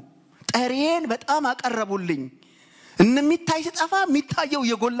ነው ጠሪዬን በጣም አቀረቡልኝ እንሚታይ ሲጠፋ የሚታየው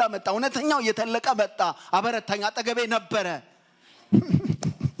የጎላ መጣ እውነተኛው የተለቀ መጣ አበረታኝ አጠገቤ ነበረ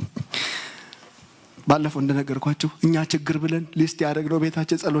ባለፈው እንደነገርኳችሁ እኛ ችግር ብለን ሊስት ያደረግነው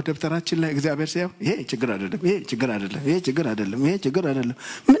ቤታችን ጸሎት ደብተራችን ላይ እግዚአብሔር ሲያው ይሄ ችግር አይደለም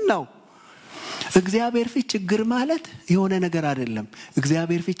ምን ነው እግዚአብሔር ፊት ችግር ማለት የሆነ ነገር አይደለም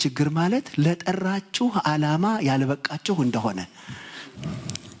እግዚአብሔር ፊት ችግር ማለት ለጠራችሁ ዓላማ ያልበቃችሁ እንደሆነ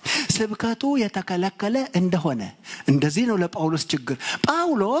ስብከቱ የተከለከለ እንደሆነ እንደዚህ ነው ለጳውሎስ ችግር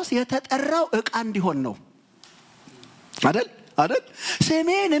ጳውሎስ የተጠራው ዕቃ እንዲሆን ነው አይደል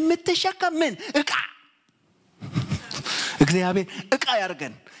ስሜን የምትሸከም ምን ዕቃ እግዚአብሔር ዕቃ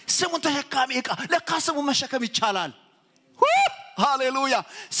ያርገን ስሙን ተሸካሚ ዕቃ ለካ ስሙን መሸከም ይቻላል ሃሌሉያ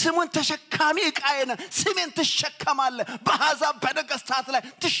ስሙን ተሸካሚ ዕቃዬን ስሜን ትሸከማለህ በአሕዛብ በነገስታት ላይ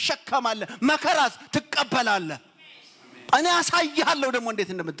ትሸከማለህ መከራስ ትቀበላለህ እኔ አሳይሃለሁ ደግሞ እንዴት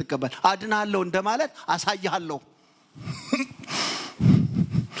እንደምትቀበል አድናለሁ እንደማለት አሳይሃለሁ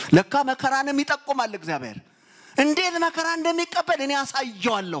ለካ መከራንም ይጠቁማል እግዚአብሔር እንዴት መከራ እንደሚቀበል እኔ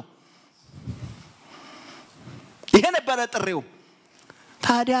አሳየዋለሁ ይሄ ነበር ጥሪው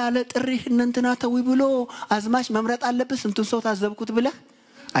ታዲያ ለጥሪህ እንንትና ተው ብሎ አዝማች መምረጥ አለበት እንትን ሰው ታዘብኩት ብለህ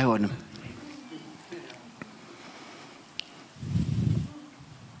አይሆንም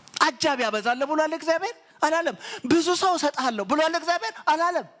አጃብ ያበዛል ብሏል እግዚአብሔር አላለም ብዙ ሰው ሰጣለሁ ብሏል እግዚአብሔር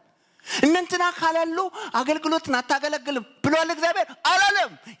አላለም እነንትና ካላሉ አገልግሎትን አታገለግልም ብሏል እግዚአብሔር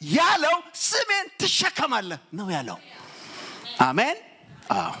አላለም ያለው ስሜን ትሸከማለህ ነው ያለው አሜን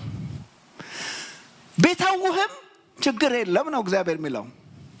አዎ ቤታውህም ችግር የለም ነው እግዚአብሔር የሚለው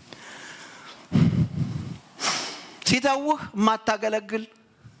ሲታውህ ማታገለግል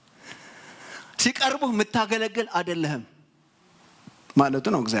ሲቀርቡህ ምታገለግል አይደለህም ማለቱ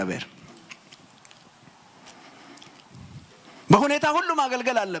ነው እግዚአብሔር በሁኔታ ሁሉ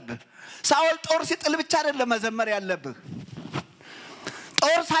ማገልገል አለብህ ሳውል ጦር ሲጥል ብቻ አይደለም መዘመር ያለብህ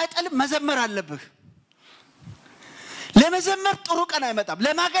ጦር ሳይጥል መዘመር አለብህ ለመዘመር ጥሩ ቀን አይመጣም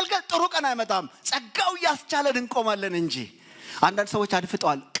ለማገልገል ጥሩ ቀን አይመጣም ጸጋው ያስቻለን እንቆማለን እንጂ አንዳንድ ሰዎች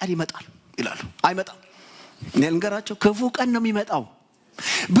አድፍጠዋል ቀን ይመጣል ይላሉ አይመጣም ነንገራቸው ክፉ ቀን ነው የሚመጣው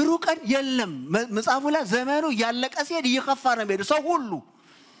ብሩ ቀን የለም መጽሐፉ ላይ ዘመኑ ያለቀ ሲሄድ እየከፋ ነው የሚሄድ ሰው ሁሉ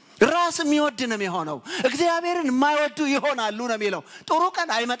ራስ የሚወድ ነው የሚሆነው እግዚአብሔርን የማይወዱ ይሆናሉ ነው የሚለው ጥሩ ቀን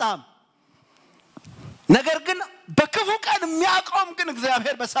አይመጣም ነገር ግን በክፉ ቀን የሚያቆም ግን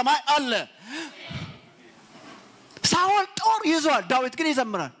እግዚአብሔር በሰማይ አለ ሳውል ጦር ይዟል ዳዊት ግን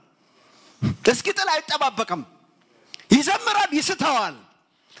ይዘምራል እስኪጥል አይጠባበቅም ይዘምራል ይስተዋል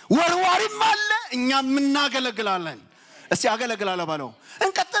ወርዋሪም አለ እኛም እናገለግላለን እስቲ አገለግላለሁ ባለው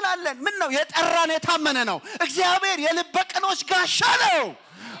እንቀጥላለን ምን ነው የጠራን የታመነ ነው እግዚአብሔር የልበቀኖች ጋሻ ነው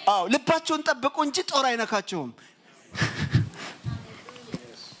አው ልባችሁን ጠብቁ እንጂ ጦር አይነካችሁም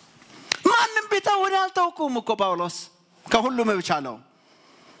ማንንም ቢታወን ያልተውኩም እኮ ጳውሎስ ከሁሉም ብቻለው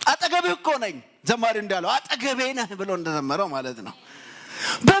አጠገብህ እኮ ነኝ ዘማሪ እንዳለው አጠገቤ ነህ ብሎ እንደዘመረው ማለት ነው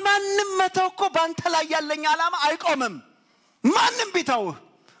በማንንም መተውኮ ባንተ ላይ ያለኝ ዓላማ አይቆምም ማንንም ቢታው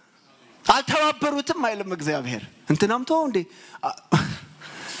አልተባበሩትም አይልም እግዚአብሔር እንትናም ተው እንዴ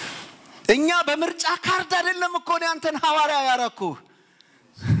እኛ በምርጫ ካርድ አይደለም እኮ ነው አንተን ሐዋርያ ያረኩ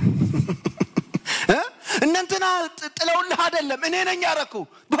እንንተና ጥለውልህ አይደለም እኔ ነኝ ያረኩ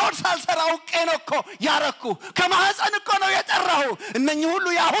በሆርሳል ሰራው ቀነኮ ያረኩ ከማህፀን እኮ ነው የጠራው እነኚህ ሁሉ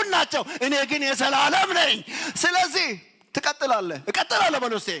ያሁን ናቸው እኔ ግን የዘላለም ነኝ ስለዚህ እቀጥላለሁ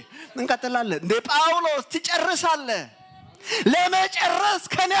በሉሴ እንቀጥላለን እንደ ጳውሎስ ትጨርሳለህ ለመጨረስ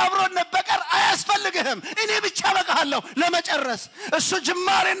ከኔ አብሮን በቀር አያስፈልግህም እኔ ብቻ በቃለሁ ለመጨረስ እሱ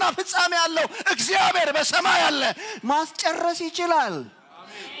ጅማሬና ፍጻሜ ያለው እግዚአብሔር በሰማይ አለ ማስጨረስ ይችላል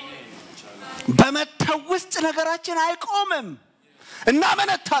በመተው ውስጥ ነገራችን አይቆምም እና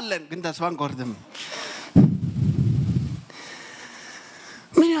መነታለን ግን ተስፋ አንቆርጥም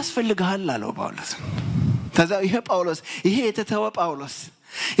ምን ያስፈልጋል አለው ጳውሎስ ተዛ ይሄ ጳውሎስ ይሄ የተተወ ጳውሎስ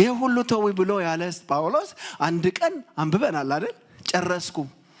ይሄ ሁሉ ተው ብሎ ያለስ ጳውሎስ አንድ ቀን አንብበናል አይደል ጨረስኩ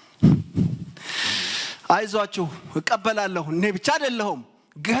አይዟችሁ እቀበላለሁ እኔ ብቻ አይደለሁም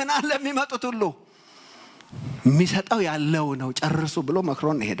ገና ለሚመጡት ሁሉ የሚሰጠው ያለው ነው ጨርሱ ብሎ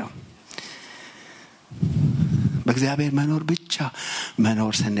መክሮን ሄደው በእግዚአብሔር መኖር ብቻ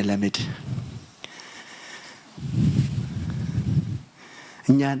መኖር ስንለምድ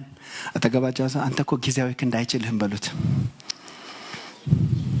እኛን አተገባቸው አንተ እኮ ጊዜያዊ ክንድ አይችልህም በሉት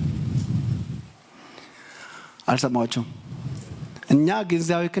አልሰማዎቹም እኛ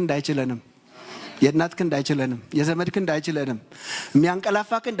ጊዜያዊ ክንድ አይችለንም የእናት ክንድ አይችለንም የዘመድ ክንድ አይችለንም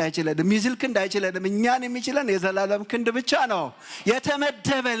የሚያንቀላፋ ክንድ አይችለንም የሚዝል ክንድ አይችለንም እኛን የሚችለን የዘላለም ክንድ ብቻ ነው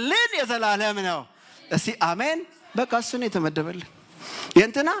የተመደበልን የዘላለም ነው እስቲ አሜን በቃ እሱ ነው የተመደበልን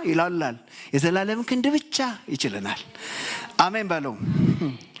የእንትና ይላላል የዘላለም ክንድ ብቻ ይችለናል አሜን ባለው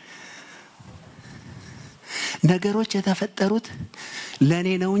ነገሮች የተፈጠሩት ለኔ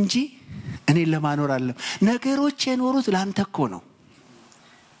ነው እንጂ እኔ ለማኖር አይደለም ነገሮች የኖሩት ላንተ እኮ ነው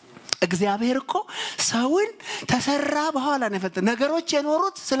እግዚአብሔር እኮ ሰውን ተሰራ በኋላ ነው የፈጠረው ነገሮች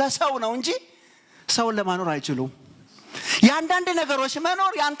የኖሩት ስለ ሰው ነው እንጂ ሰውን ለማኖር አይችሉም ያንዳንድ ነገሮች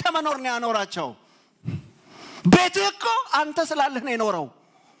መኖር ያንተ መኖር ነው ያኖራቸው ቤትህ እኮ አንተ ስላለህ ነው የኖረው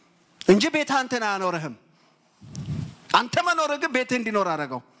እንጂ ቤት አንተን አያኖርህም አንተ መኖር ግን ቤትህ እንዲኖር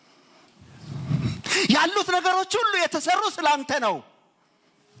አደረገው ያሉት ነገሮች ሁሉ የተሰሩ ስላንተ ነው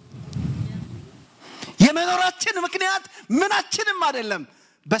የመኖራችን ምክንያት ምናችንም አይደለም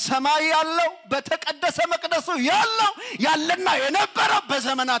በሰማይ ያለው በተቀደሰ መቅደሱ ያለው ያለና የነበረው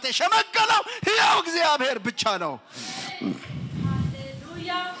በዘመናት የሸመገለው ያው እግዚአብሔር ብቻ ነው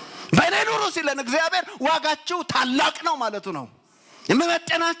ሃሌሉያ በኔኑሩ ሲለን እግዚአብሔር ዋጋችሁ ታላቅ ነው ማለቱ ነው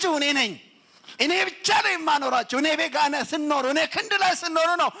የምመጠናችሁ እኔ ነኝ እኔ ብቻ ነኝ ማኖራችሁ እኔ ቤጋነ ስንኖር እኔ ክንድ ላይ ስንኖር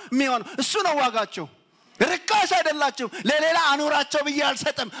ነው የሚሆነው እሱ ነው ዋጋችሁ ርካሽ አይደላችሁ ለሌላ አኖራቸው ብዬ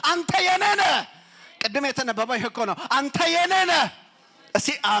አልሰጥም አንተ የኔ ነህ ቀደም የተነበበው ይሄ እኮ ነው አንተ የኔ ነህ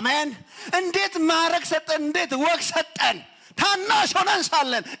እስቲ አሜን እንዴት ማረክ ሰጠን እንዴት ወክ ሰጠን ታናሽ ሆነን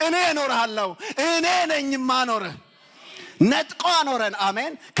ሳለን እኔ እኖርሃለሁ እኔ ነኝ ማኖርህ ነጥቆ አኖረን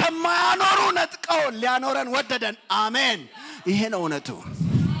አሜን ከማያኖሩ ነጥቀው ሊያኖረን ወደደን አሜን ይሄ ነው እውነቱ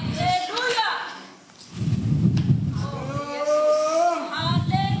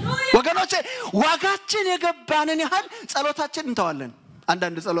ወገኖቼ ዋጋችን የገባንን ያህል ጸሎታችን እንተዋለን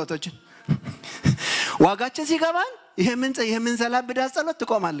አንዳንድ ጸሎቶችን ዋጋችን ሲገባን ይሄምን ዘላብዳ ጸሎት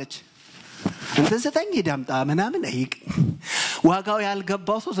ትቆማለች እንትን ስተኝ ይዳምጣ ምናምን አይቅ ዋጋው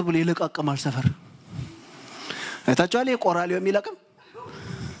ያልገባው ሰው ዝም ብሎ ይለቀቀማል ሰፈር አይታችኋል የቆራሊዮ የሚለቅም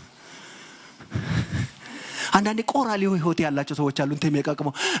አንዳንዴ ቆራሊዮ ህይወት ያላቸው ሰዎች አሉ እንትን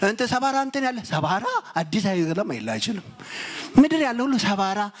የሚለቀቀመው እንትን ሰባራ እንትን ያለ ሰባራ አዲስ አይደለም አይላችንም ምድር ያለው ሁሉ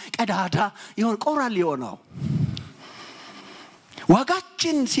ሰባራ ቀዳዳ ይሆን ቆራሊዮ ነው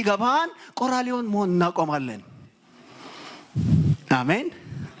ዋጋችን ሲገባን ቆራሊዮን መሆን እናቆማለን አሜን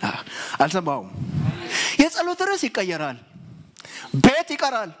አልሰማውም የጸሎት ርዕስ ይቀየራል ቤት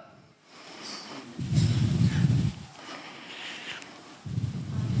ይቀራል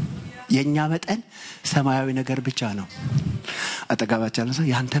የኛ መጠን ሰማያዊ ነገር ብቻ ነው አጠጋባችን ሰው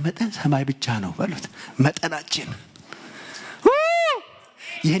ያንተ መጠን ሰማይ ብቻ ነው በሉት መጠናችን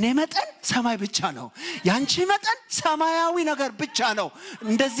የኔ መጠን ሰማይ ብቻ ነው ያንቺ መጠን ሰማያዊ ነገር ብቻ ነው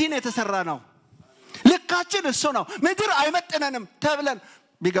እንደዚህ ነው የተሰራ ነው ልካችን እሱ ነው ምድር አይመጥነንም ተብለን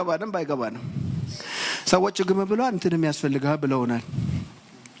ቢገባንም ባይገባንም ሰዎች ግም ብለው እንትንም ያስፈልጋል ብለውናል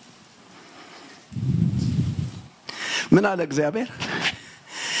ምን አለ እግዚአብሔር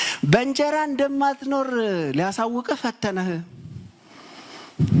በእንጀራ እንደማትኖር ሊያሳውቅህ ፈተነህ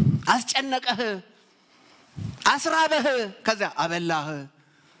አስጨነቀህ አስራበህ ከዛ አበላህ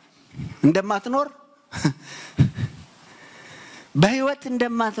እንደማትኖር በህይወት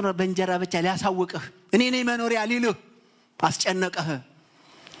እንደማትኖር በእንጀራ ብቻ ሊያሳውቅህ እኔ ነኝ መኖሪያ ሊልህ አስጨነቀህ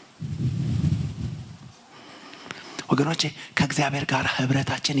ወገኖቼ ከእግዚአብሔር ጋር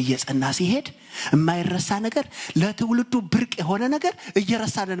ህብረታችን እየጸና ሲሄድ የማይረሳ ነገር ለትውልዱ ብርቅ የሆነ ነገር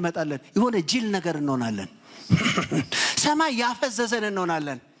እየረሳን እንመጣለን የሆነ ጅል ነገር እንሆናለን ሰማይ ያፈዘዘን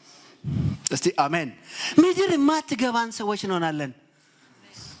እንሆናለን እስቲ አሜን ምድር ማትገባን ሰዎች እንሆናለን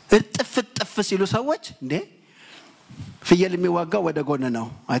እጥፍ ሲሉ ሰዎች እንዴ ፍየል የሚዋጋው ወደ ጎን ነው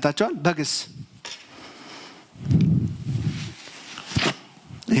አይታችኋል በግስ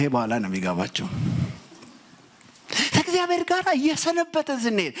ይሄ በኋላ ነው የሚገባቸው ከእግዚአብሔር ጋር እየሰነበተን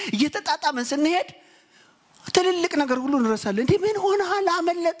ስንሄድ እየተጣጣመን ስንሄድ ትልልቅ ነገር ሁሉ እንረሳለን እንዴ ምን ሆነሃል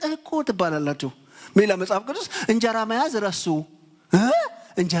አመለጠህ እኮ ትባላላችሁ ሚላ መጽሐፍ ቅዱስ እንጀራ መያዝ ረሱ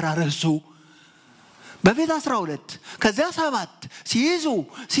እንጀራ ረሱ በቤት 12 ከዚያ 7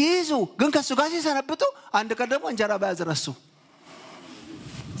 ሲይዙ ግን ከሱ ጋር ሲሰነብቱ አንድ ቀን ደግሞ እንጀራ መያዝ ረሱ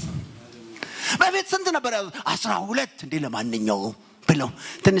በቤት ስንት ነበር 12 እንዴ ለማንኛውም ብለው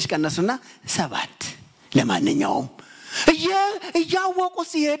ትንሽ ቀነሱና 7 ለማንኛውም እያወቁ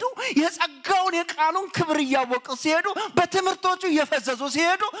ሲሄዱ የጸጋውን የቃሉን ክብር እያወቁ ሲሄዱ በትምርቶቹ እየፈዘዙ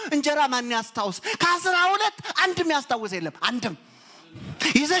ሲሄዱ እንጀራ ማን ያስታውስ ከ12 አንድም ያስታውስ የለም አንድም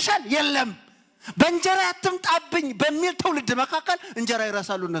ይዘሻል የለም በእንጀራ አትምጣብኝ በሚል ትውልድ መካከል እንጀራ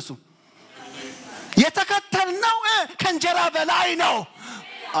ይረሳሉ እነሱ የተከተልነው ከእንጀራ በላይ ነው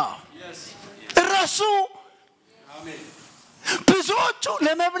ረሱ አሜን ብዙዎቹ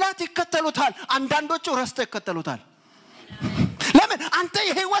ለመብላት ይከተሉታል አንዳንዶቹ ረስተው ይከተሉታል ለምን አንተ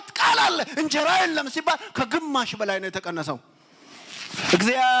የህይወት ቃል አለ እንጀራ የለም ሲባል ከግማሽ በላይ ነው የተቀነሰው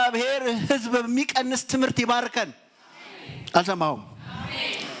እግዚአብሔር ህዝብ በሚቀንስ ትምርት ይባርከን አልሰማውም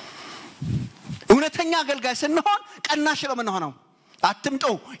እውነተኛ አገልጋይ ስንሆን ቀናሽ ነው የምንሆነው አትምጡ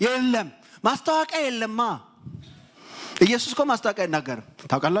የለም ማስተዋቂያ የለማ ኢየሱስ እኮ ማስተዋቂያ ይናገር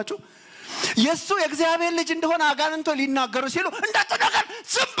ታውቃላችሁ ኢየሱስ የእግዚአብሔር ልጅ እንደሆነ አጋንንቶ ሊናገሩ ሲሉ እንዳትናገር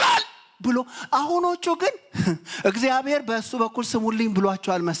ዝም በል ብሎ አሁኖቹ ግን እግዚአብሔር በእሱ በኩል ስሙልኝ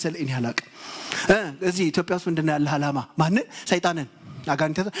ብሏቸዋል መሰለኝ ያላቅ እዚህ ኢትዮጵያ ውስጥ እንደና ያለ አላማ ማን ሰይጣንን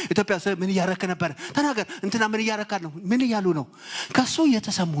አጋንንት ኢትዮጵያ ውስጥ ምን ያረከ ነበር ተናገር እንትና ምን ያረካ ነው ምን ይያሉ ነው ከሱ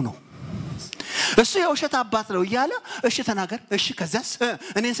እየተሰሙ ነው እሱ የውሸት አባት ነው ይያለ እሺ ተናገር እሺ ከዛስ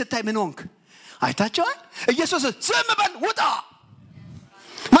እኔን ስታይ ምን ሆንክ አይታቸዋል ኢየሱስ ዝም በል ውጣ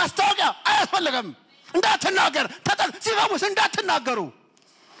ማስተዋቂያ አያስፈልግም እንዳትናገር ሲፈውስ እንዳትናገሩ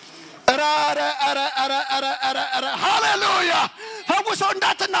አረ ሃሌሉያ ፈውሶ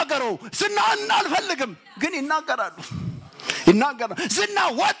እንዳትናገሩ ዝናን አልፈልግም ግን ይናገራሉ ዝና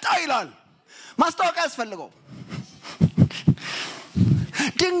ወጣ ይላል ማስተዋቂያ ያስፈልገው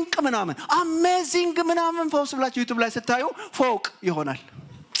ድንቅ ምናምን አሜዚንግ ምናምን ፈውስ ብላችሁ ዩቲዩብ ላይ ስታዩ ፎቅ ይሆናል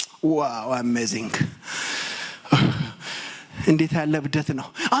ዋው አሜዚንግ እንዴት ያለ ብደት ነው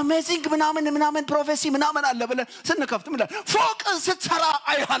አሜዚንግ ምናምን ፕሮፌሲ ምናምን አለ ብለ ስንከፍት ምን ፎቅ ስትሰራ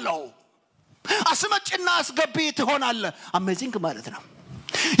አይሃለው አስመጭና አስገቢ ትሆናለ አሜዚንግ ማለት ነው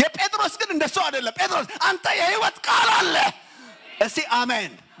የጴጥሮስ ግን እንደሱ አይደለም ጴጥሮስ አንተ የህይወት ቃል አለ እስቲ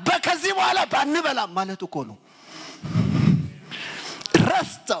አሜን በከዚህ በኋላ ባንበላ ማለት እኮ ነው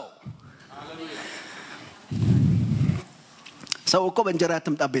ረስተው ሰው እኮ በእንጀራ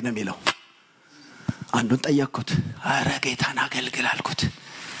አትምጣብኝ ነው የሚለው አንዱን ጠየቅኩት አረ ጌታን አገልግል አልኩት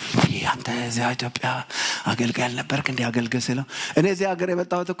አንተ እዚህ ኢትዮጵያ አገልጋይ አልነበርክ እንዴ አገልግል ስለው እኔ እዚህ ሀገር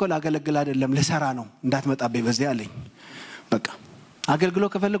የመጣሁት እኮ ላገለግል አይደለም ለሰራ ነው እንዳትመጣብኝ በዚህ አለኝ በቃ አገልግሎ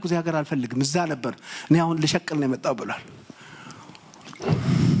ከፈለኩ እዚህ ሀገር አልፈልግም እዛ ነበር እኔ አሁን ልሸቅል ነው የመጣው ብሏል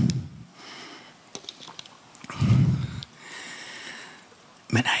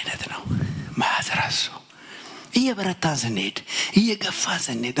ምን አይነት ነው ማዝራሱ እየበረታን ስንሄድ እየገፋን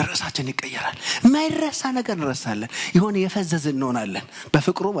ስንሄድ ራሳችን ይቀየራል ማይረሳ ነገር እንረሳለን ይሆነ የፈዘዝን እንሆናለን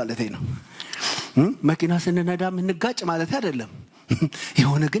በፍቅሩ ማለት ነው መኪና ስንነዳ ምንጋጭ ማለት አይደለም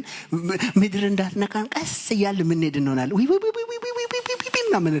ይሆነ ግን ምድር እንዳትነካን ቀስ ይያል ምን ሄድ እንሆናለን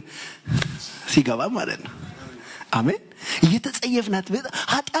ዊና ምን ሲገባ ማለት ነው አሜን እየተጸየፍናት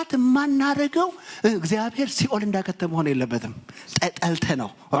ኃጢአት ማናረገው እግዚአብሔር ሲኦል እንዳከተመ ሆነ የለበትም ጠልተ ነው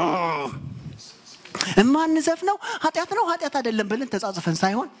እማን ዘፍነው ኃጢአት ነው ኃጢአት አይደለም ብለን ተጻጽፈን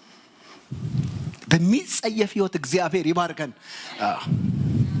ሳይሆን በሚጸየፍ ህይወት እግዚአብሔር ይባርከን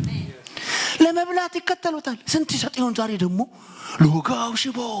ለመብላት ይከተሉታል ስንት ይሰጥ ይሆን ዛሬ ደግሞ ሎጋው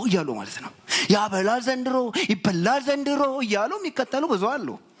ሽቦ ይያሉ ማለት ነው ያበላል ዘንድሮ ይበላል ዘንድሮ ይያሉ የሚከተሉ ብዙ አሉ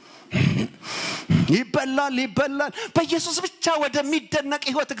ይበላል በኢየሱስ ብቻ ወደሚደነቅ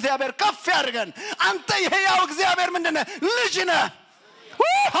ህይወት እግዚአብሔር ከፍ ያርገን አንተ የሕያው እግዚአብሔር ምንድነው ልጅ ነህ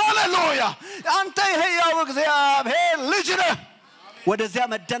ሃሌሉያ አንተ የሕያው እግዚአብሔር ልጅ ነህ ወደዚያ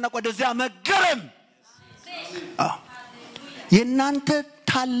መደነቅ ወደዚያ መገረም የናንተ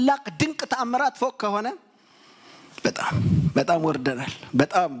ታላቅ ድንቅ ተአምራት ፎቅ ከሆነ በጣም ወርደናል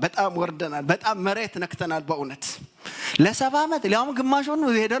በጣም ወርደናል በጣም መሬት ነክተናል በእውነት ለ7 አመት ሊያውም ግማሹን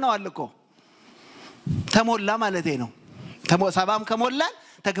ሄደናል አልኮ ተሞላ ማለት ነው 7 ከሞላን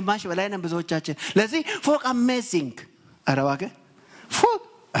ተግማሽ በላይ ነን ብዙዎቻችን ለዚህ ፎቅ አሜዚንግ አረዋገ ፎቅ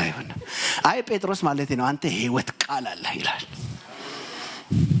አይሆንም አይ ጴጥሮስ ማለት ነው አንተ ህይወት ቃል አለ ይላል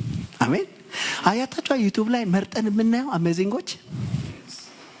አሜን አያታችሁ ዩቲዩብ ላይ መርጠን የምናየው አሜዚንጎች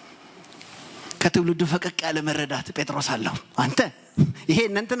ከትውልዱ ፈቀቅ ያለ መረዳት ጴጥሮስ አለው አንተ ይሄ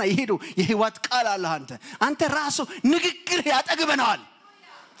እንንተና ይሄዱ የህይወት ቃል አለ አንተ ራሱ ንግግር ያጠግበናል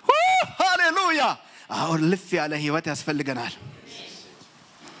ሃሌሉያ አሁን ልፍ ያለ ህይወት ያስፈልገናል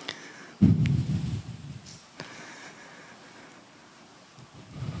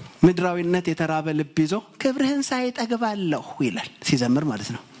ምድራዊነት የተራበ ልብ ይዞ ክብርህን ሳይጠግባለሁ ይላል ሲዘምር ማለት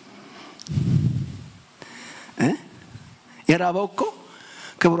ነው የራበው እኮ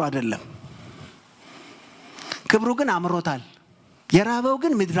ክብሩ አይደለም ክብሩ ግን አምሮታል የራበው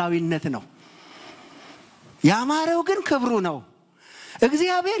ግን ምድራዊነት ነው ያማረው ግን ክብሩ ነው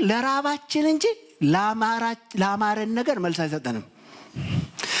እግዚአብሔር ለራባችን እንጂ ለአማረን ነገር መልስ አይሰጠንም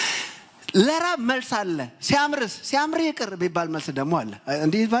ለራብ መልስ አለ ሲያምር ይቅር ቢባል መልስ ደግሞ አለ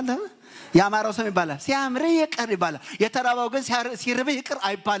እንዴ ይባላል ያማረው ሰው ይባላል ሲያምር ይቅር ይባላል የተራበው ግን ሲርብ ይቅር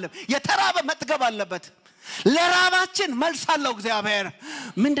አይባልም የተራበ መጥገብ አለበት ለራባችን መልስ አለው እግዚአብሔር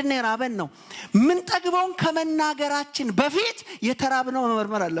ምንድነው የራበን ነው ምን ጠግበውን ከመናገራችን በፊት የተራብነው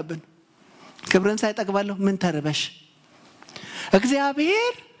መመርመር አለብን ክብርን ሳይጠግባለሁ ምን ተርበሽ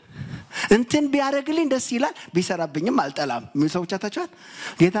እግዚአብሔር እንትን ቢያረግልኝ ደስ ይላል ቢሰራብኝም አልጠላም ሰዎች አታቻል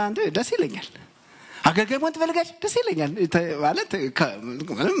ጌታ አንተ ደስ ይለኛል አገገሞት ፈልጋች ደስ ይለኛል ማለት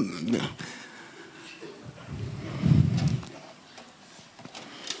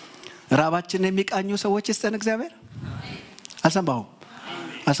ራባችን የሚቃኙ ሰዎች ይስተን እግዚአብሔር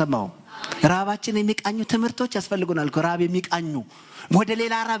አሰማው ራባችን የሚቃኙ ትምርቶች ያስፈልጉናል ራብ የሚቃኙ ወደ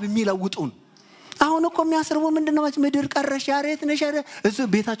ሌላ ራብ የሚለውጡን አሁን እኮ የሚያስርቡ ምንድነው ምድር ቀረሽ ያሬት ነሽረ እሱ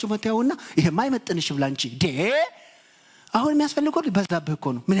ቤታችሁ መታየውና ይሄ ማይመጥንሽ ብላንቺ አሁን የሚያስፈልገው በዛብህ እኮ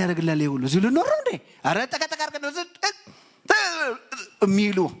ነው ምን ያደርግላል ይሁሉ ዝሉ ኖር እንዴ አረ ተቀጠቀርቀ ነው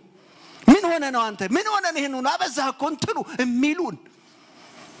ሚሉ ምን ሆነ ነው አንተ ምን ሆነ ነው ይሄን ነው አበዛህ እኮ እንትኑ ሚሉን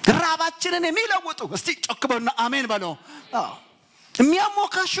ራባችንን የሚለውጡ እስቲ ጮክበውና አሜን በለው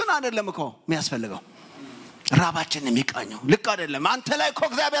የሚያሞካሹን አይደለም እኮ የሚያስፈልገው ራባችንን የሚቃኙ ልክ አይደለም አንተ ላይ እኮ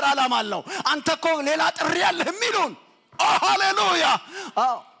እግዚአብሔር ዓላማ አለው አንተ እኮ ሌላ ጥሪ ያለህ የሚሉን ሃሌሉያ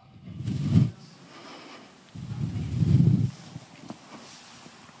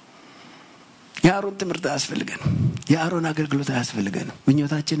የአሮን ትምህርት አያስፈልገንም የአሮን አገልግሎት አያስፈልገንም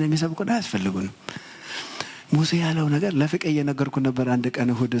ምኞታችንን የሚሰብኩን አያስፈልጉንም ሙሴ ያለው ነገር ለፍቄ እየነገርኩ ነበር አንድ ቀን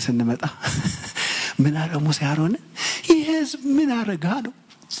እሁድ ስንመጣ ምን አለ ሙሴ አሮን ይሄስ ምን አረጋ ነው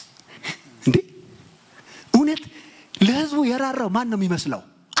እንዴ እውነት ለህዝቡ የራራው ማን ነው የሚመስለው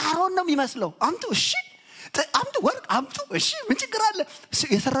አሮን ነው የሚመስለው አምጡ እሺ አምጡ ወርቅ አምጡ እሺ ምን ችግር አለ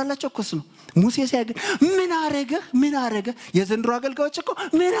የሰራላቸው እኮ ነው ሙሴ ሲያገ ምን አረገ የዘንድሮ አገልጋዮች እኮ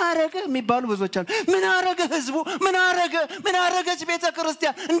ምን አረገ የሚባሉ ብዙዎች አሉ ምን አረገ ህዝቡ ምን አረገች ቤተ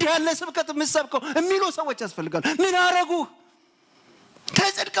ክርስቲያን እንዲህ ያለ ስብከት መስበከው የሚሉ ሰዎች ያስፈልጋሉ ምን አረጉ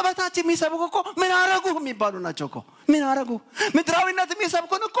ከጽድቅ በታች የሚሰብኩ እኮ ምን አረጉ የሚባሉ ናቸው እኮ ምን አረጉ ምድራዊነት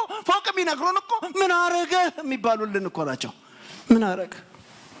የሚሰብኩን እኮ ፎቅ የሚነግሩን እኮ ምን አረገ የሚባሉልን እኮ ናቸው ምን አረገ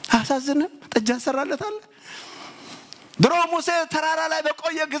አሳዝነን ጥጃ ሰራለታል ድሮ ሙሴ ተራራ ላይ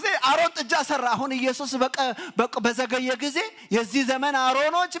በቆየ ጊዜ አሮን ጥጃ ሰራ አሁን ኢየሱስ በዘገየ ጊዜ የዚህ ዘመን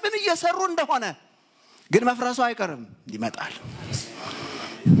አሮኖች ምን እየሰሩ እንደሆነ ግን መፍረሱ አይቀርም ይመጣል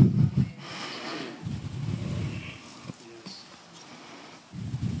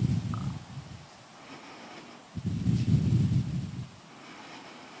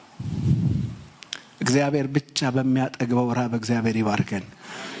እግዚአብሔር ብቻ በሚያጠግበው ራብ እግዚአብሔር ይባርከን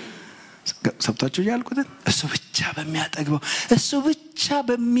ሰብታችሁ ያልኩት እሱ ብቻ በሚያጠግበው እሱ ብቻ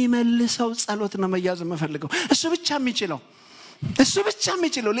በሚመልሰው ጸሎት ነው መያዝ መፈልገው እሱ ብቻ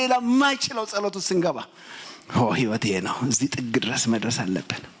የሚችለው ሌላ ማይችለው ጸሎት ውስጥ እንገባ ህይወት ይሄ ነው እዚህ ጥግ ድረስ መድረስ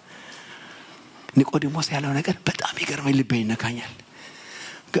አለብን ኒቆዲሞስ ያለው ነገር በጣም ይገርመኝ ልቤ ይነካኛል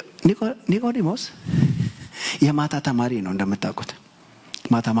ኒቆዲሞስ የማታ ተማሪ ነው እንደምታውቁት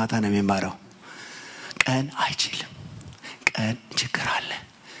ማታ ነው የሚማረው ቀን አይችልም ቀን ችግር አለ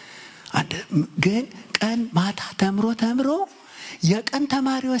አንድ ግን ቀን ማታ ተምሮ የቀን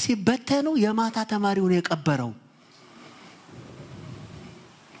ተማሪው ሲበተኑ የማታ ተማሪውን የቀበረው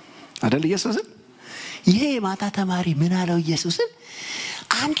አይደል ኢየሱስ ይሄ የማታ ተማሪ ምን አለው ኢየሱስ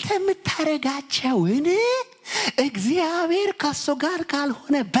አንተ የምታረጋቸውን እግዚአብሔር ከሱ ጋር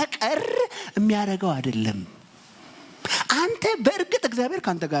ካልሆነ በቀር የሚያረጋው አይደለም አንተ በእርግጥ እግዚአብሔር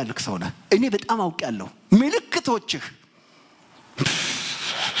ካንተ ጋር ልክሰው ነው እኔ በጣም አውቃለሁ ምልክቶችህ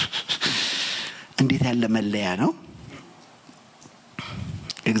እንዴት ያለ መለያ ነው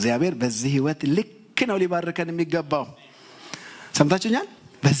እግዚአብሔር በዚህ ህይወት ልክ ነው ሊባርከን የሚገባው ሰምታችሁኛል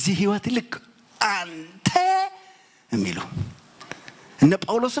በዚህ ህይወት ልክ አንተ የሚለው እነ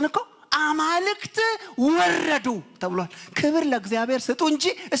ጳውሎስን እኮ አማልክት ወረዱ ተብሏል ክብር ለእግዚአብሔር ስጡ እንጂ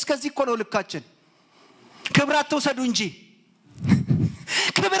እስከዚህ እኮ ነው ልካችን ክብራት ተወሰዱ እንጂ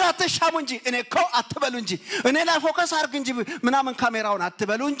ክብራት ተሻሙ እንጂ እኔ እኮ አትበሉ እንጂ እኔ ላይ ፎከስ አርግ እንጂ ምናምን ካሜራውን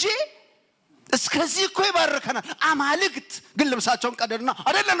አትበሉ እንጂ እስከዚህ እኮ ይባርከናል አማልክት ግን ልብሳቸውን ቀደዱና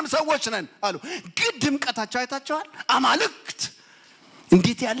አይደለም ሰዎች ነን አሉ ግን ድምቀታቸው አይታቸዋል አማልክት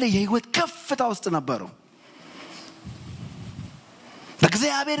እንዴት ያለ የህይወት ከፍታ ውስጥ ነበሩ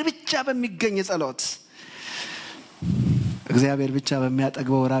በእግዚአብሔር ብቻ በሚገኝ ጸሎት እግዚአብሔር ብቻ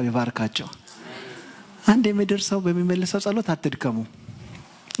በሚያጠግበው ራብ ይባርካቸው አንድ የምድር ሰው በሚመልሰው ጸሎት አትድከሙ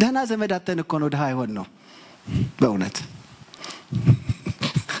ደህና ዘመድ አተን እኮ ነው ደሃ ይሆን ነው በእውነት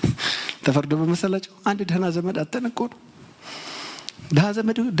ተፈርዶ በመሰላቸው አንድ ደህና ዘመድ አተን እኮ ነው ደሃ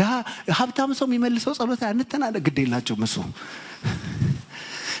ዘመድ ደሃ ሀብታም ሰው የሚመልሰው ጸሎት አንተናለ ግድ የላቸው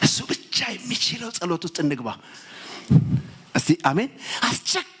እሱ ብቻ የሚችለው ጸሎት ውስጥ እንግባ እስቲ አሜን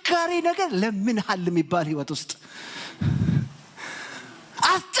አስቸጋሪ ነገር ለምን ሐል የሚባል ህይወት ውስጥ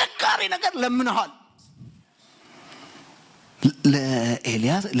አስቸጋሪ ነገር ለምን ሐል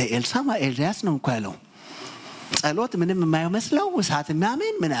ለኤልያስ ነው እንኳን ያለው ጸሎት ምንም የማይመስለው እሳት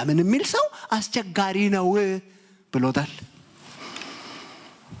የሚያምን ምናምን የሚል ሰው አስቸጋሪ ነው ብሎታል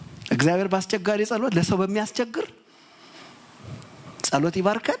እግዚአብሔር ባስቸጋሪ ጸሎት ለሰው በሚያስቸግር ጸሎት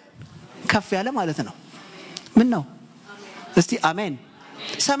ይባርከን ከፍ ያለ ማለት ነው ምን ነው እስቲ አሜን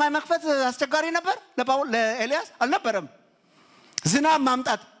ሰማይ መክፈት አስቸጋሪ ነበር ለኤልያስ አልነበረም ዝናብ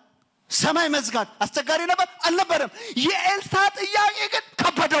ማምጣት ሰማይ መዝጋት አስቸጋሪ ነበር አልነበረም የኤልሳ ጥያቄ ግን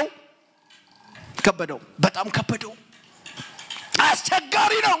ከበደው በጣም ከበደው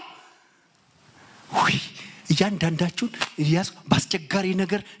አስቸጋሪ ነው ወይ እያንዳንዳችሁን ኢየሱስ ባስቸጋሪ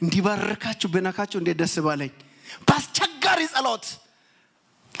ነገር እንዲባርካችሁ በነካችሁ እንደ ደስ ባለኝ ባስቸጋሪ ጸሎት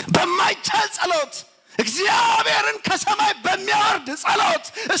በማይቻል ጸሎት እግዚአብሔርን ከሰማይ በሚያወርድ ጸሎት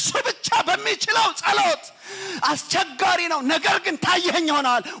እሱ ብቻ በሚችለው ጸሎት አስቸጋሪ ነው ነገር ግን ታየኝ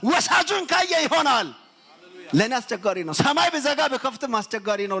ይሆናል ወሳጁን ካየ ይሆናል ለኔ አስቸጋሪ ነው ሰማይ በዘጋ በከፍትም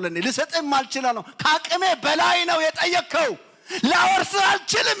አስቸጋሪ ነው ለኔ ልሰጥም አልችላለሁ ካቅሜ በላይ ነው የጠየቀው ላወርስ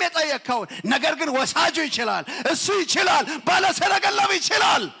አልችልም የጠየቀው ነገር ግን ወሳጁ ይችላል እሱ ይችላል ባለሰረገላው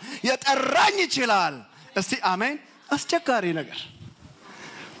ይችላል የጠራኝ ይችላል እስቲ አሜን አስቸጋሪ ነገር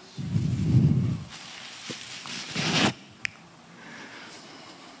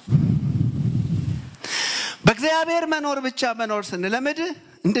በእግዚአብሔር መኖር ብቻ መኖር ስንለምድ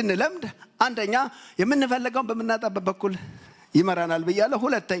እንድንለምድ አንደኛ የምንፈልገው በመናጣበት በኩል ይመራናል በያለ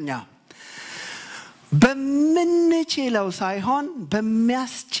ሁለተኛ በመንችለው ሳይሆን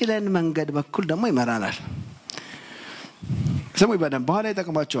በሚያስችለን መንገድ በኩል ደግሞ ይመራናል ስሙ ይበደም በኋላ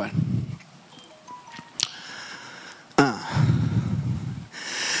ይተቀማቸዋል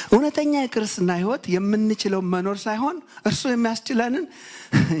እውነተኛ የክርስትና ህይወት የምንችለው መኖር ሳይሆን እርሱ የሚያስችለንን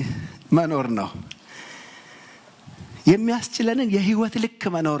መኖር ነው የሚያስችለንን የህይወት ልክ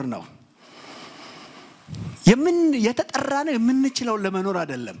መኖር ነው። የተጠራነው የምንችለው ለመኖር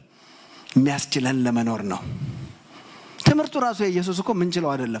አይደለም፣ የሚያስችለን ለመኖር ነው። ትምህርቱ ራሱ የኢየሱስ እኮ ምንችለው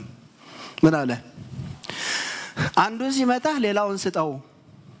አይደለም። ምን አለ? አንዱን ሲመታ ሌላውን ስጠው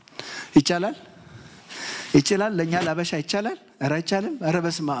ይቻላል? ይችላል? ለኛ ለበሻ ይቻላል? ኧረ አይቻልም። ኧረ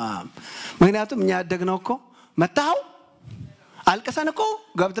በስመ አብ። ምክንያቱም እኛ ያደግነው እኮ መታው አልቀሰን እኮ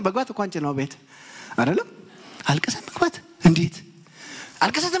መግባት እኮ አንቺ ነው ቤት አይደለም? አልቀሰን መግባት እንዴት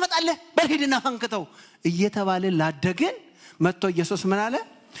አልቀሰን ትመጣለህ? በልሂድና ፈንክተው እየተባለ ላደግን መጥቶ ኢየሱስ ምን አለ?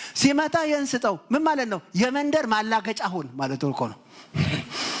 ሲመታ የንስጠው ምን ማለት ነው? የመንደር ማላገጫ ሁን ማለት እኮ ነው።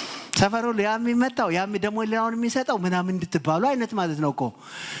 ሰፈሩ ያም ይመታው ያም ደሞ ሌላውን የሚሰጠው ምናምን እንድትባሉ አይነት ማለት ነው እኮ።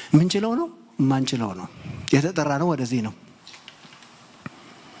 ምንችለው ነው ማንችለው ነው። የተጠራነው ወደዚህ ነው።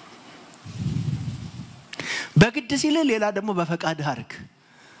 በግድ ሲል ሌላ ደግሞ በፈቃድ አርግ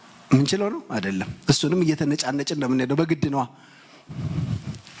ምንችለው ነው አይደለም። እሱንም እየተነጫነጭን እንደምንሄደው በግድ ነው።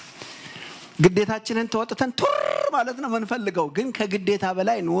 ግዴታችንን ተወጥተን ቱር ማለት ነው መንፈልገው፣ ግን ከግዴታ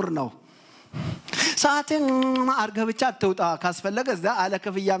በላይ ኑር ነው። ሰዓትን አርገ ብቻ ተውጣ ካስፈለገ እዛ አለ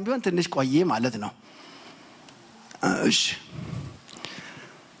ከፍያም ቢሆን ትንሽ ቆይ ማለት ነው። እሺ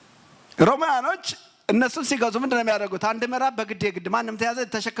ሮማኖች እነሱ ሲገዙ ምንድነው የሚያደርጉት? አንድ ምዕራፍ በግድ የግድ ማንንም ተያዘ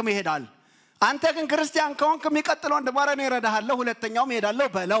ተሸክመ ይሄዳል። አንተ ግን ክርስቲያን ከሆንክ የሚቀጥለው እንደባረ ነው ይረዳሃለሁ፣ ሁለተኛውም ይሄዳለሁ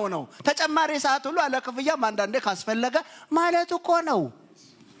በለው ነው። ተጨማሪ ሰዓት ሁሉ አለ ከፍያም አንዳንዴ ካስፈለገ ማለት እኮ ነው።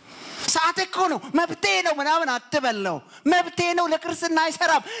 ሰዓት እኮ ነው መብቴ ነው ምናምን አትበል ነው። መብቴ ነው ለክርስትና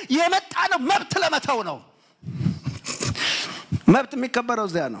አይሰራም። የመጣ ነው መብት ለመተው ነው። መብት የሚከበረው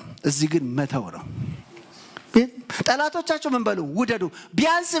እዚያ ነው፣ እዚህ ግን መተው ነው። ጠላቶቻችሁ ምን በሉ? ውደዱ።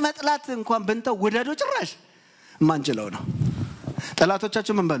 ቢያንስ መጥላት እንኳን ብንተው ውደዱ ጭራሽ ማንችለው ነው።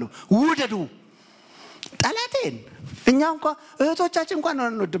 ጠላቶቻችሁ ምን በሉ? ውደዱ። ጠላቴን እኛ እንኳን እህቶቻችን እንኳን ነው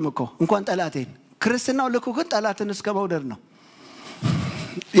እንወድም እኮ እንኳን ጠላቴን። ክርስትናው ልኩ ግን ጠላትን እስከ መውደድ ነው።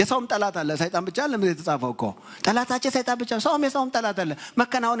 የሰውም ጠላት አለ፣ ሰይጣን ብቻ ለምን የተጻፈው እኮ ጠላታችን ሰይጣን ብቻ። የሰውም ጠላት አለ፣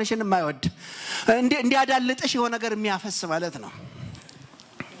 መከናወንሽን የማይወድ እንዲያዳልጥሽ የሆነ ነገር የሚያፈስ ማለት ነው።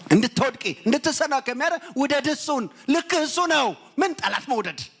 እንድትወድቂ እንድትሰናከ የሚያደርግ ውደድ እሱን። ልክ እሱ ነው። ምን ጠላት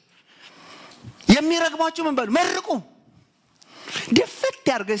መውደድ? የሚረግሟችሁ ምን በሉ? መርቁ። ድፍት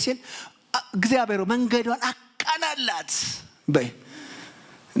ያርገ ሲል እግዚአብሔር መንገዷን አቃናላት በይ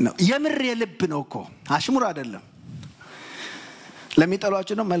ነው። የምር የልብ ነው እኮ አሽሙር አይደለም።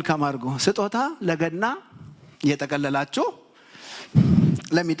 ለሚጠሏችሁ ነው መልካም አድርጉ። ስጦታ ለገና እየተቀለላችሁ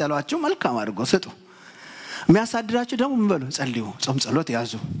ለሚጠሏችሁ መልካም አድርጉ ስጡ። የሚያሳድዳችሁ ደግሞ ምን በሉ? ጸልዩ፣ ጾም ጸሎት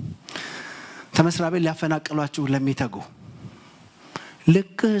ያዙ። ተመስሪያ ቤት ሊያፈናቅሏችሁ ለሚተጉ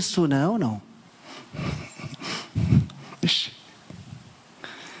ልክ እሱ ነው። እሺ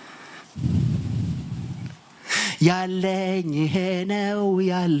ያለኝ ይሄ ነው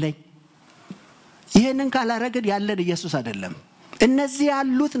ያለኝ። ይሄንን ካላረግን ያለን ኢየሱስ አይደለም። እነዚህ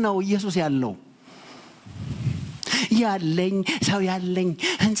ያሉት ነው ኢየሱስ ያለው። ያለኝ ሰው ያለኝ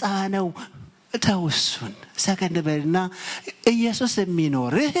ህንጻ ነው ተውሱን ሰከንድ በልና ኢየሱስ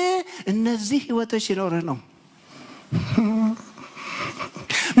የሚኖርህ እነዚህ ህይወቶች ይኖርህ ነው።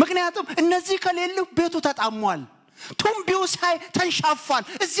 ምክንያቱም እነዚህ ከሌሉ ቤቱ ተጣሟል፣ ቱምቢው ሳይ ተንሻፋል።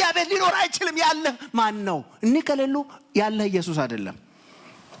 እዚያ ቤት ሊኖር አይችልም። ያለ ማን ነው? እኔ ከሌሉ ያለ ኢየሱስ አይደለም።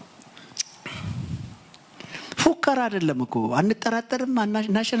 ፉከራ አይደለም እኮ። አንጠራጠርም፣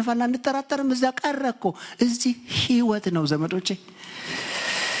 እናሸንፋለን፣ አንጠራጠርም። እዛ ቀረ እኮ። እዚህ ህይወት ነው ዘመዶቼ።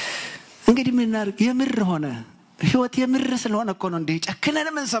 እንግዲህ ምን እናድርግ? የምር ሆነ ህይወት የምር ስለሆነ እኮ ነው እንዴ ጨክነን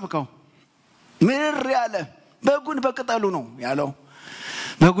ምን ሰብከው? ምር ያለ በጉን በቅጠሉ ነው ያለው።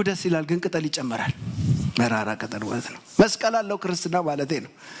 በጉ ደስ ይላል ግን ቅጠል ይጨመራል። መራራ ቅጠል ማለት ነው። መስቀል አለው ክርስትና ማለት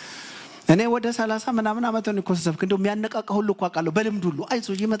ነው። እኔ ወደ 30 ምናምን አመት ነው እኮ ሰብክ። እንደው የሚያነቃቃ ሁሉ እኮ አውቃለሁ በልምድ ሁሉ።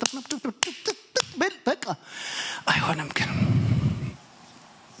 አይዞህ ይመጣል በቃ አይሆንም። ግን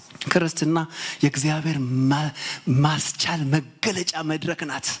ክርስትና የእግዚአብሔር ማስቻል መገለጫ መድረክ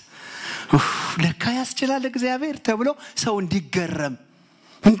ናት። ለካ ያስችላል እግዚአብሔር ተብሎ ሰው እንዲገረም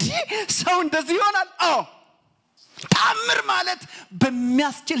እንዴ ሰው እንደዚህ ይሆናል? አዎ ታምር ማለት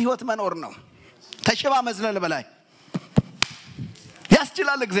በሚያስችል ህይወት መኖር ነው። ተሽባ መዝለል በላይ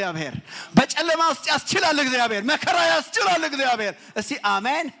ያስችላል እግዚአብሔር። በጨለማ ውስጥ ያስችላል እግዚአብሔር። መከራ ያስችላል እግዚአብሔር። እስቲ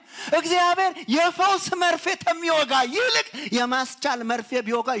አሜን። እግዚአብሔር የፈውስ መርፌ ተሚወጋ ይልቅ የማስቻል መርፌ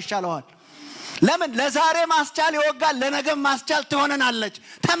ቢወጋ ይሻለዋል። ለምን? ለዛሬ ማስቻል ይወጋል፣ ለነገ ማስቻል ትሆነናለች።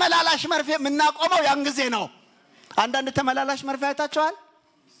 ተመላላሽ መርፌ የምናቆመው ያን ጊዜ ነው። አንዳንድ ተመላላሽ መርፌ አይታችኋል?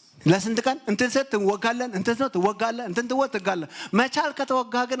 ለስንት ቀን እንትን ሰት ወጋለን፣ እንትን ነው ትወጋለን፣ እንትን ትወጋለን። መቻል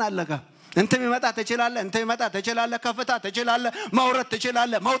ከተወጋ ግን አለቀ። እንትን ይመጣ ትችላለ፣ እንትን ይመጣ ትችላለ፣ ከፍታ ትችላለ፣ መውረድ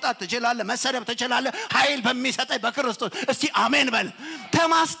ትችላለ፣ መውጣት ትችላለ፣ መሰደብ ትችላለ ኃይል በሚሰጠኝ በክርስቶስ። እስቲ አሜን በል።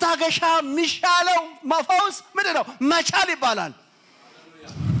 ከማስታገሻ የሚሻለው መፈውስ ምንድነው? መቻል ይባላል።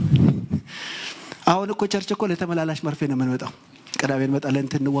 አሁን እኮ ቸርች እኮ ለተመላላሽ መርፌ ነው የምንመጣው። ቅዳሜ እንመጣለን፣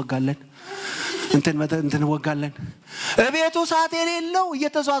 እንትን ወጋለን። እቤቱ ሰዓት የሌለው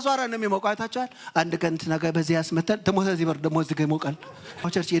እየተዟዟረ ነው የሚሞቀው። አይታችኋል? አንድ ቀን ነገ በዚህ ያስመተን ደሞዝ እዚህ በር ደሞዝ እዚህ ይሞቃል።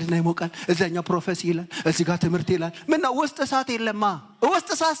 ቸርች ሄድና ይሞቃል። እዛኛው ፕሮፌሲ ይላል፣ እዚህ ጋር ትምህርት ይላል። ምን ነው ውስጥ ሰዓት የለማ። ውስጥ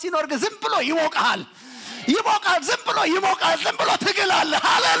ሰዓት ሲኖር ግን ዝም ብሎ ይሞቃል። ዝም ብሎ ትግላል።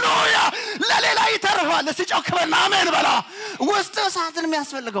 ሃሌሉያ! ለሌላ ይተርፋል። ሲጮክበና አሜን በላ። ውስጥ ሰዓትን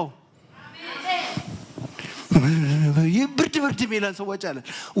የሚያስፈልገው ብርድ የሚለን ሰዎች አለ።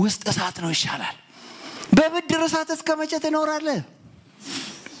 ውስጥ ሰዓት ነው ይሻላል። በብድር ሰዓት እስከ መቼ ትኖራለህ?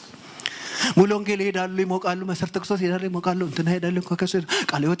 ሙሉ ወንጌል ይሄዳሉ ይሞቃሉ፣ መሰረተ ክርስቶስ ይሄዳሉ ይሞቃሉ፣ እንትና ይሄዳሉ ከከሰ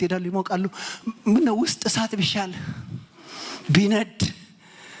ቃለ ሕይወት ይሄዳሉ ይሞቃሉ። ምን ነው ውስጥ ሰዓት ቢሻል ቢነድ።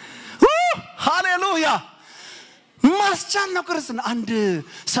 ሃሌሉያ! ማስቻል ነው ክርስትና። አንድ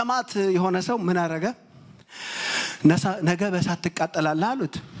ሰማዕት የሆነ ሰው ምን አረገ? ነገ በእሳት ትቃጠላለህ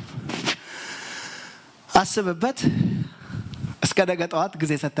አሉት። አስብበት፣ እስከ ነገ ጠዋት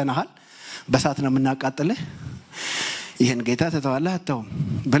ጊዜ ሰተናል፣ በእሳት ነው የምናቃጥልህ፣ ይሄን ጌታ ተተዋለህ አተው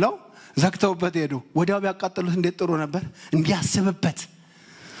ብለው ዘግተውበት ሄዱ። ወዲያው ቢያቃጥሉት እንዴት ጥሩ ነበር። እንዲያስብበት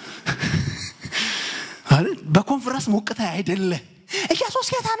አይደል? በኮንፈረንስ ሞቅታ አይደለ ኢየሱስ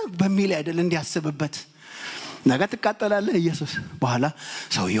ጌታ ነው በሚል አይደል? እንዲያስብበት ነገ ትቃጠላለህ ኢየሱስ። በኋላ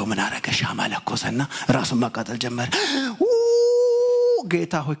ሰውየው ምን አረገ? ሻማ ለኮሰና ራሱን ማቃጠል ጀመረ።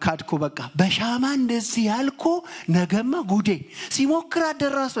 ጌታ ሆይ ካድኩ፣ በቃ በሻማ እንደዚህ ያልኩ ነገማ ጉዴ። ሲሞክር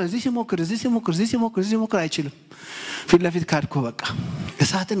አደረሰ። እዚህ ሲሞክር አይችልም። ፊት ለፊት ካድኩ፣ በቃ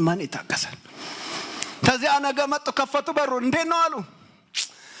እሳትን ማን ይታገሳል? ተዚያ ነገ መጡ፣ ከፈቱ በሩ። እንዴት ነው አሉ።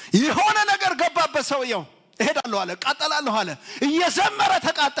 የሆነ ነገር ገባበት ሰውየው። እሄዳለሁ አለ፣ ቃጠላለሁ አለ። እየዘመረ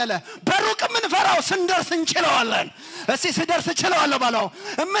ተቃጠለ። በሩቅ ምን ፈራው ስንደርስ እንችለዋለን። እስቲ ስደርስ እችለዋለሁ ባለው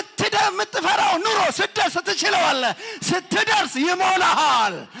የምትፈራው ኑሮ ስደርስ ትችለዋለህ። ስትደርስ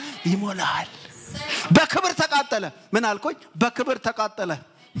ይሞላሃል። በክብር ተቃጠለ። ምን አልኩኝ? በክብር ተቃጠለ።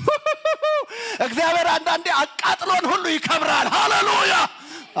 እግዚአብሔር አንዳንዴ አቃጥሎን ሁሉ ይከብራል። ሃሌሉያ!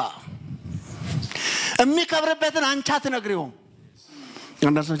 የሚከብርበትን አንቻ ትነግሪውም።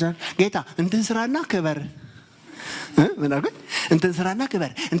 አንዳንዶች ጌታ እንትን ስራና ክበር ምን አልኩኝ? እንትን ስራና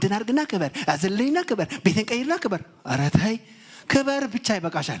ክበር፣ እንትን አርግና ክበር፣ አዘልይና ክበር፣ ቤትን ቀይርና ክበር። ኧረ ተይ፣ ክበር ብቻ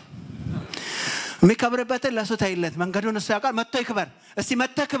ይበቃሻል። የሚከብርበትን ለሱ ታይለት፣ መንገዱን እሱ ያውቃል። መጥቶ ይክበር። እስቲ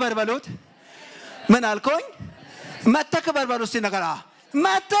መጥተህ ክበር በሉት። ምን አልኩኝ? መጥተህ ክበር በሉት። እስቲ ነገር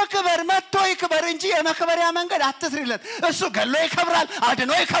መጥቶ ይክበር እንጂ የመክበሪያ መንገድ አትስሪለት። እሱ ገሎ ይከብራል፣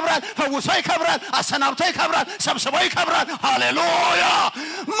 አድኖ ይከብራል፣ ፈውሶ ይከብራል፣ አሰናብቶ ይከብራል፣ ሰብስቦ ይከብራል። ሃሌሉያ!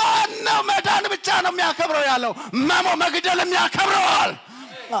 ማነው መዳን ብቻ ነው የሚያከብረው ያለው? መግደልም ያከብረዋል።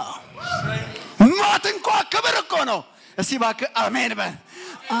 ሞት እንኳን ክብር እኮ ነው። እስቲ እባክህ አሜን በል።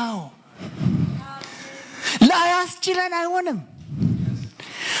 አዎ፣ ላያስችለን አይሆንም።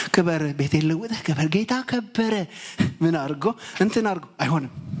 ክበር፣ ቤቴን ለውጠህ ክበር። ጌታ ከበረ ምን አርጎ እንትን አርጎ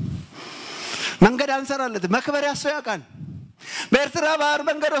አይሆንም። መንገድ አንሰራለት። መክበሪያ እሱ ያውቃል። በኤርትራ ባህር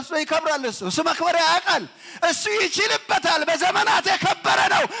መንገድ ወስዶ ይከብራል። እሱ መክበሪያ ያውቃል። እሱ ይችልበታል። በዘመናት የከበረ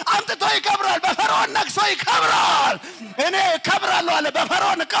ነው። አምጥቶ ይከብራል። በፈርዖን ነግሶ ይከብራል። እኔ እከብራለሁ አለ።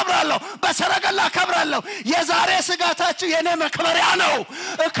 በፈርዖን እከብራለሁ፣ በሰረገላ እከብራለሁ። የዛሬ ስጋታችሁ የኔ መክበሪያ ነው።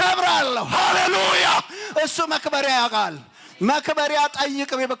 እከብራለሁ። ሃሌሉያ! እሱ መክበሪያ ያውቃል። መክበሪያ ጠይቅ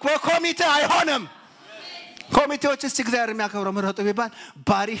በኮሚቴ አይሆንም። ኮሚቴዎች እስቲ እግዚአብሔር የሚያከብረው ምረጡ ቢባል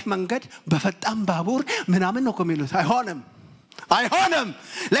ባሪፍ መንገድ በፈጣን ባቡር ምናምን ነው የሚሉት። አይሆንም።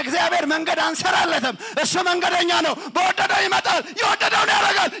 ለእግዚአብሔር መንገድ አንሰራለትም። እሱ መንገደኛ ነው። በወደደው ይመጣል፣ የወደደውን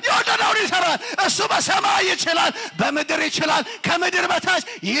ያደርጋል፣ የወደደውን ይሰራል። እሱ በሰማይ ይችላል፣ በምድር ይችላል፣ ከምድር በታች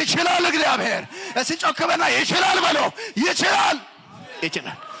ይችላል። እግዚአብሔር እስቲ ጮክበና ይችላል በሎ። ይችላል።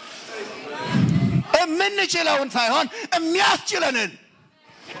 የምንችለውን ሳይሆን የሚያስችለንን።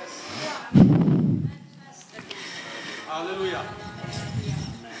 ሃሌሉያ!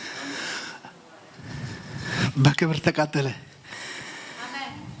 በክብር ተቃጠለ።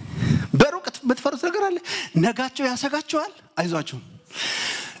 በሩቅ የምትፈሩት ነገር አለ። ነጋቸው ያሰጋቸዋል። አይዟችሁ፣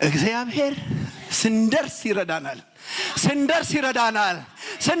 እግዚአብሔር ስንደርስ ይረዳናል።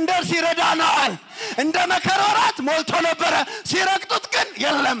 እንደ መከራ ወራት ሞልቶ ነበረ፣ ሲረግጡት ግን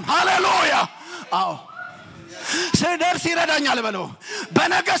የለም። ሃሌሉያ! አዎ፣ ስደርስ ይረዳኛል በሉ።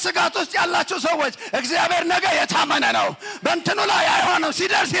 በነገ ስጋት ውስጥ ያላችሁ ሰዎች እግዚአብሔር ነገ የታመነ ነው። በእንትኑ ላይ አይሆንም።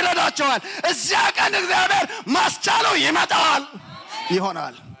 ሲደርስ ይረዳቸዋል። እዚያ ቀን እግዚአብሔር ማስቻሉ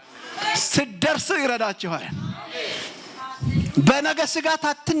ይሆናል። ስደርስ ይረዳቸዋል። በነገ ስጋት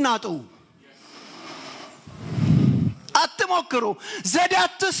አትናጡ፣ አትሞክሩ፣ ዘዴ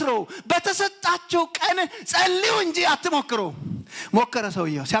አትስሩ። በተሰጣችሁ ቀን ጸልዩ እንጂ አትሞክሩ። ሞከረ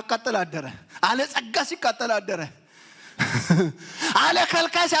ሰውየው ሲያቃጥል አደረ አለ ጸጋ ሲቃጠል አደረ አለ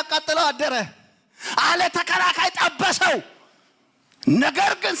ከልካይ ሲያቃጥል አደረ አለ ተከራካይ ጠበሰው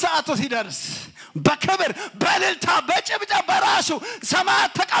ነገር ግን ሰዓቱ ሲደርስ በክብር በእልልታ በጭብጨባ በራሱ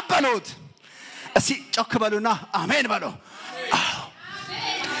ሰማያት ተቀበሉት እስቲ ጮክ በሉና አሜን በሉ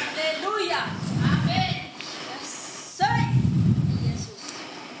ሃሌሉያ አሜን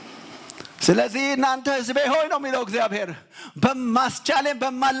ስለዚህ እናንተ ሕዝቤ ሆይ ነው የሚለው እግዚአብሔር በማስቻለን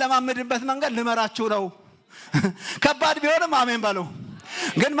በማለማመድበት መንገድ ልመራችሁ ነው ከባድ ቢሆንም አሜን በሉ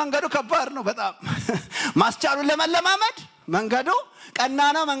ግን መንገዱ ከባድ ነው በጣም ማስቻሉን ለመለማመድ መንገዱ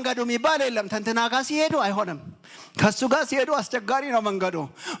ቀናና መንገዱ የሚባል የለም ተንተና ጋር ሲሄዱ አይሆንም ከሱ ጋር ሲሄዱ አስቸጋሪ ነው መንገዱ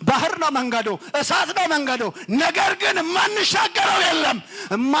ባህር ነው መንገዱ እሳት ነው መንገዱ ነገር ግን ማንሻገረው የለም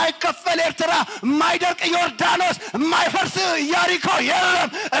የማይከፈል ኤርትራ የማይደርቅ ዮርዳኖስ የማይፈርስ ኢያሪኮ የለም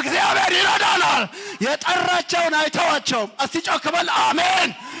እግዚአብሔር ይረዳናል የጠራቸውን አይተዋቸውም እስቲ ጮክ በል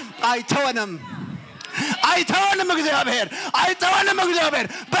አሜን አይተወንም እግዚአብሔር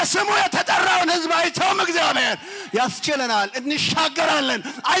በስሙ የተጠራውን ሕዝብ አይተውም እግዚአብሔር ያስችለናል እንሻገራለን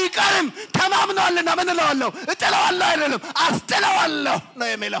አይቀርም ተማምኗልና ምን እለዋለሁ እጥለዋለሁ አይደለም አስጥለዋለሁ ነው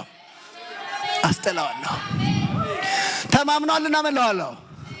የሚለው አስጥለዋለሁ ተማምኗልና ምን እለዋለሁ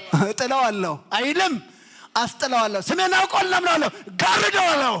እጥለዋለሁ አይልም አስጥለዋለሁ ስሜን አውቆልና ምን እለዋለሁ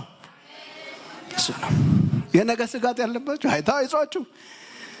ጋርደዋለሁ እሱ ነው የነገ ስጋት ያለባችሁ አይታችሁ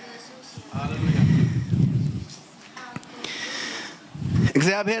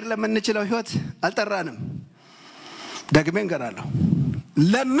እግዚአብሔር ለምንችለው ህይወት አልጠራንም ደግሜን ገራለሁ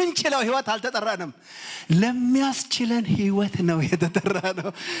ለምንችለው ህይወት አልተጠራንም ለሚያስችለን ህይወት ነው የተጠራነው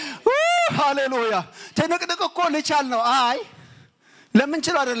ሃሌሉያ ተነቅነቅ እኮ ልቻል ነው አይ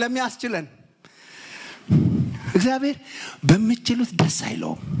ለምንችለው አይደለም ለሚያስችለን እግዚአብሔር በሚችሉት ደስ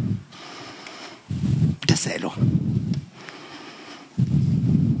አይለው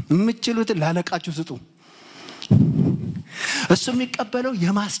የምትችሉት ላለቃችሁ ስጡ እሱ የሚቀበለው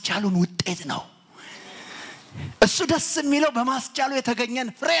የማስቻሉን ውጤት ነው እሱ ደስ የሚለው በማስቻሉ የተገኘን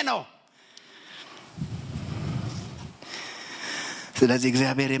ፍሬ ነው ስለዚህ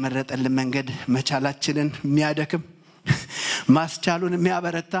እግዚአብሔር የመረጠልን መንገድ መቻላችንን የሚያደክም ማስቻሉን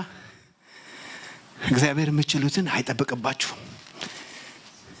የሚያበረታ እግዚአብሔር የምትችሉትን አይጠብቅባችሁ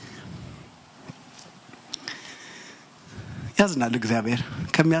ያዝናል እግዚአብሔር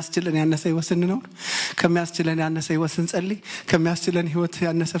ከሚያስችለን ያነሰ ይወስን ነው ከሚያስችለን ያነሰ ይወስን ጸልይ ከሚያስችለን ህይወት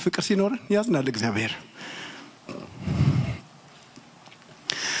ያነሰ ፍቅር ሲኖረን ያዝናል እግዚአብሔር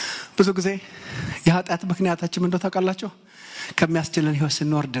ብዙ ጊዜ የኃጢአት ምክንያታችን እንደው ታውቃላችሁ ከሚያስችለን ህይወት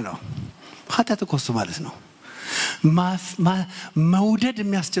ስንወርድ ነው ኃጢአት እኮ እሱ ማለት ነው መውደድ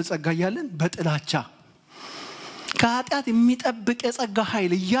የሚያስችል ጸጋ ያለን በጥላቻ ከኃጢአት የሚጠብቅ የጸጋ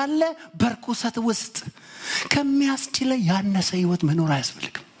ኃይል ያለ በርኩሰት ውስጥ ከሚያስችለን ያነሰ ህይወት መኖር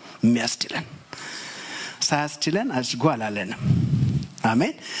አያስፈልግም የሚያስችለን ሳያስችለን አስጓ አላለንም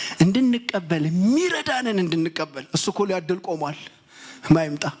አሜን እንድንቀበል የሚረዳንን እንድንቀበል እሱ እኮ ሊያድል ቆሟል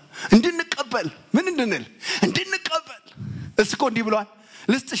ማይምጣ እንድንቀበል ምን እንድንቀበል እሱ እኮ እንዲህ ብሏል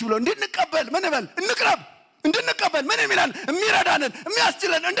ልስጥሽ ብሎ እንድንቀበል ምን በል እንቅረብ እንድንቀበል ምን ይላል የሚረዳንን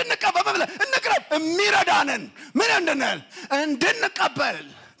የሚያስችለን እንድንቀበል እንቅረብ የሚረዳንን ምን እንድንቀበል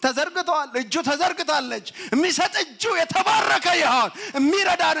ተዘርግቷል እጁ ተዘርግታለች የሚሰጥ እጁ የተባረከ ይሁን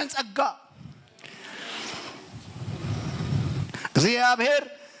የሚረዳንን ጸጋ እግዚአብሔር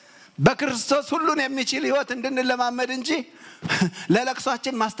በክርስቶስ ሁሉን የሚችል ህይወት እንድንለማመድ እንጂ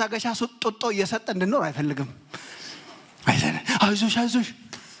ለለቅሷችን ማስታገሻ ሱጥጦ እየሰጠ እንድንኖር አይፈልግም አይዞሽ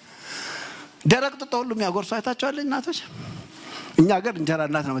ደረቅ ጥጦ ሁሉ የሚያጎርሱ አይታችኋል እናቶች እኛ ሀገር እንጀራ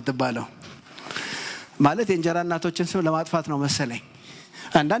እናት ነው የምትባለው ማለት የእንጀራ እናቶችን ስም ለማጥፋት ነው መሰለኝ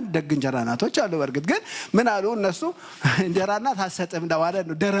አንዳንድ ደግ እንጀራ እናቶች አሉ በርግጥ ግን ምን አሉ እነሱ እንጀራ እናት አሰጥም እንደዋለ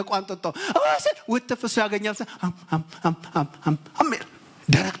ነው ደረቋን ጥጦ ወጥፍ እሱ ያገኛል አሜን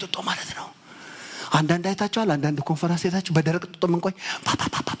ደረቅ ጥጦ ማለት ነው አንዳንድ አይታችኋል አንዳንድ ኮንፈረንስ አይታችሁ በደረቅ ጥጦ ምን ቆይ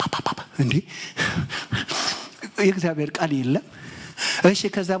እንዴ የእግዚአብሔር ቃል የለም እሺ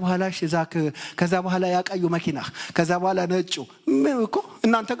ከዛ በኋላ ያቀዩ መኪና ከዛ በኋላ ነጩ ምን እኮ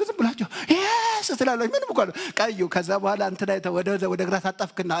እናንተ ግዝ ብላችሁ ስትላላችሁ ምን እኮ ቀዩ ከዛ በኋላ እንት ላይ ወደ ግራ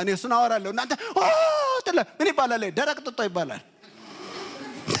ታጣፍክና እኔ እሱን አወራለሁ እናንተ ተለ ምን ይባላል ደረቅ ጥጦ ይባላል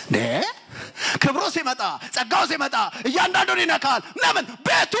ክብሩ ሲመጣ ጸጋው ሲመጣ እያንዳንዱን ይነካል ለምን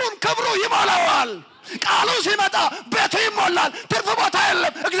ቤቱን ክብሩ ይሞላዋል ቃሉ ሲመጣ ቤቱ ይሞላል ትርፍ ቦታ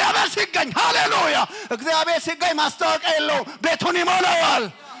የለም እግዚአብሔር ሲገኝ ሃሌሉያ እግዚአብሔር ሲገኝ ማስተዋቂያ የለው ቤቱን ይሞላዋል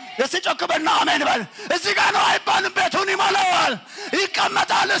የሲጮክበና አሜን በል እዚህ ጋር ነው አይባልም ቤቱን ይሞላዋል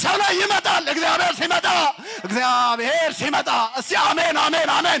ይቀመጣል ሰው ላይ ይመጣል እግዚአብሔር ሲመጣ እስቲ አሜን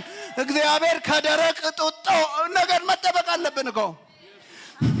እግዚአብሔር ከደረቅ ጡጦ ነገር መጠበቅ አለብን እኮ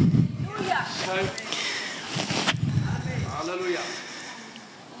ሃሌሉያ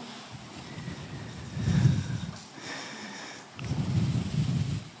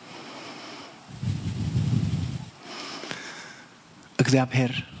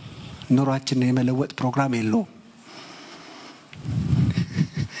እግዚአብሔር ኑሯችንን የመለወጥ ፕሮግራም የለውም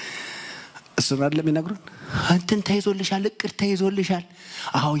እሱን አይደለም ይነግሩን አንተን ተይዞልሻል እቅድ ተይዞልሻል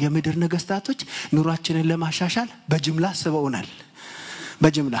አዎ የምድር ነገስታቶች ኑሯችንን ለማሻሻል በጅምላ ስበውናል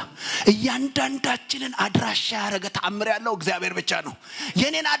በጅምላ እያንዳንዳችንን አድራሻ ያረገ ተአምር ያለው እግዚአብሔር ብቻ ነው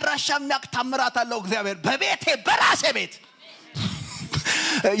የኔን አድራሻ የሚያክ ተአምራት አለው እግዚአብሔር በቤቴ በራሴ ቤት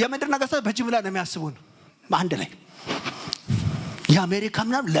የምድር ነገስታቶች በጅምላ ነው የሚያስቡን አንድ ላይ የአሜሪካ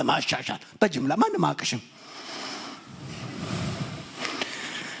ምናምን ለማሻሻል በጅምላ ማንም አቅሽም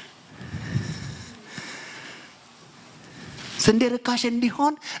ስንዴ ርካሽ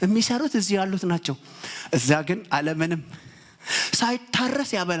እንዲሆን የሚሰሩት እዚህ ያሉት ናቸው እዛ ግን ዓለምንም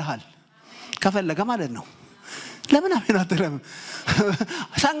ሳይታረስ ያበልሃል ከፈለገ ማለት ነው ለምን አትረም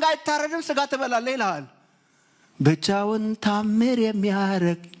ሰንጋ አይታረድም ስጋ ትበላለህ ይላል ብቻውን ታምር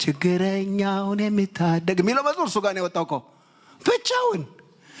የሚያረግ ችግረኛውን የሚታደግ የሚለው መዝሙር እሱ ጋር ነው የወጣው እኮ ብቻውን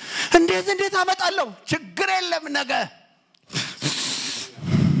እንዴት አመጣለሁ ችግር የለም ነገ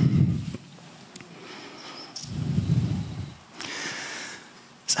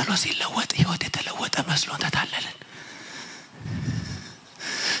ጸሎት ሲለወጥ ህይወት የተለወጠ መስሎን ተታለልን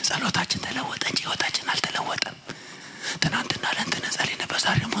ጸሎታችን ተለወጠ እንጂ ህይወታችን አልተለወጠም ትናንትና ለእንትን እንጸልይ ነበር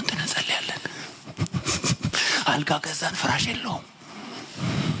ዛሬ ደግሞ እንትን እንጸልያለን አልጋ ገዛን ፍራሽ የለውም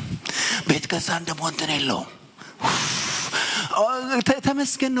ቤት ገዛን ደግሞ እንትን የለውም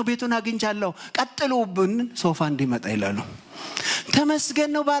ተመስገን ነው ቤቱን አግኝቻለሁ ቀጥሉብን ሶፋ እንዲመጣ ይላሉ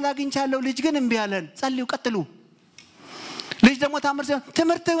ተመስገን ነው ባል አግኝቻለሁ ልጅ ግን እምቢ አለን ጸልዩ ቀጥሉ ልጅ ደግሞ ታምር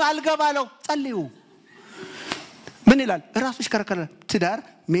ትምህርት አልገባለው ጸልዩ ምን ይላል ራስሽ ከረከረ ትዳር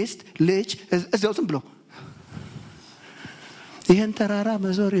ሚስት ልጅ እዛው ዝም ብሎ ይሄን ተራራ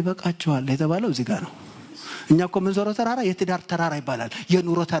መዞር ይበቃቸዋል የተባለው እዚህ ጋር ነው እኛ እኮ መንዞረው ተራራ የትዳር ተራራ ይባላል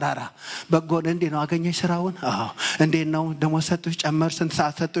የኑሮ ተራራ በጎን እንዴ ነው አገኘሽ ስራውን አዎ እንዴ ነው ደሞዝ ሰጥቶሽ ጨመር ስንት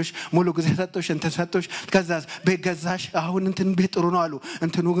ሰዓት ሰጥቶሽ ሙሉ ጊዜ ሰጥቶሽ እንትን ሰጥቶሽ ከዛስ በገዛሽ አሁን እንትን ቤት ጥሩ ነው አሉ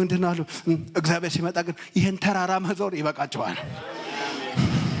እንትኑ ግን ነው አሉ እግዚአብሔር ሲመጣ ግን ይሄን ተራራ መዞር ይበቃቸዋል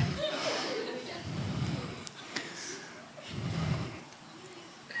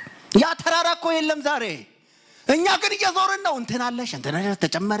ያ ተራራ እኮ የለም ዛሬ እኛ ግን እየዞርን ነው እንትን አለሽ እንትን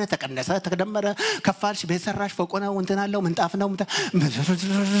ተጨመረ ተቀነሰ ተደመረ ከፋልሽ በሰራሽ ፎቅ ነው እንትን አለው ምንጣፍ ነው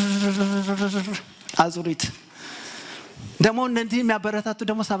አዙሪት ደሞ እንደዚህ የሚያበረታቱ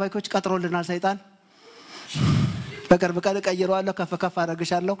ደሞ ሰባይኮች ቀጥሮልናል ሰይጣን በቅርብ ቀን ቀይሯለሁ ከፍ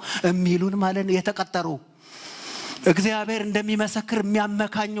አረግሻለሁ የሚሉን ማለት የተቀጠሩ እግዚአብሔር እንደሚመሰክር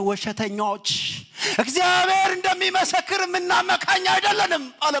የሚያመካኙ ወሸተኞች እግዚአብሔር እንደሚመሰክር ምናመካኛ አይደለንም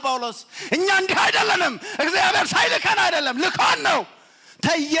አለ ጳውሎስ እኛ እንዲህ አይደለንም እግዚአብሔር ሳይልከን አይደለም ልካን ነው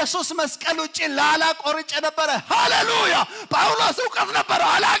ኢየሱስ መስቀል ውጪ ላላ ቆርጬ ነበር ሃሌሉያ ጳውሎስ ዕውቀት ነበር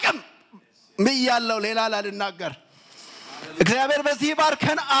አላቅም ምያለው ሌላ ላልናገር እግዚአብሔር በዚህ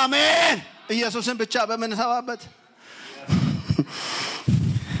ባርከን አሜን ኢየሱስን ብቻ በመንሰባበት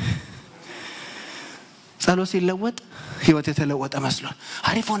ጸሎት ሲለወጥ ህይወት የተለወጠ መስሏል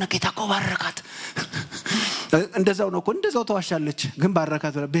አሪፍ ሆነ ጌታ እኮ ባረካት እንደዛው ነው እኮ እንደዛው ተዋሻለች ግን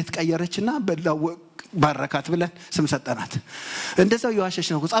ባረካት ቤት ቀየረችና ባረካት ብለን ስም ሰጠናት እንደዛው ይዋሸሽ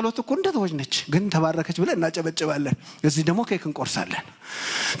ነው ጸሎት እኮ እንደተወጅ ነች ግን ተባረከች ብለን እናጨበጭባለን እዚህ ደግሞ ኬክ እንቆርሳለን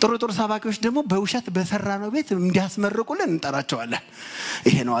ጥሩ ሰባኪዎች ደግሞ በውሸት በሰራነው ቤት እንዲያስመርቁልን እንጠራቸዋለን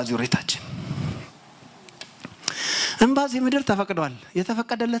ይሄ ነው አዙሪታችን እንባዚ ምድር ተፈቅዷል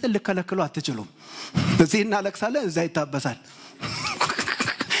የተፈቀደለትን ልከለክሉ አትችሉም እዚህ እናለቅሳለን እዛ ይታበሳል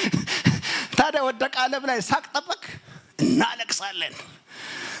ታዲያ ወደቀ ዓለም ላይ ሳቅ ጠበቅ እናለቅሳለን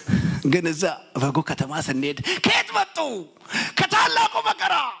ግን እዛ በጎ ከተማ ስንሄድ ከየት መጡ ከታላቁ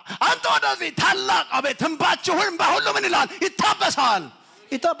መከራ አንተ ወደዚህ ታላቅ አቤት እንባችሁን በሁሉ ምን ይላል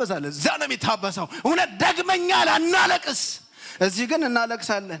ይታበሳል እዛ ነው የሚታበሰው እውነት ደግመኛ ላናለቅስ እዚህ ግን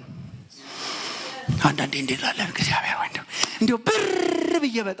እናለቅሳለን አንዳንዴ እንዲላለን እግዚአብሔር ወንድም እንዲው ብር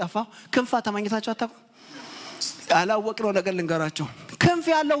በየበጠፋው ክንፋ ተማኝታችሁ አታውቁ አላወቅነው ነገር ልንገራችሁ ክንፍ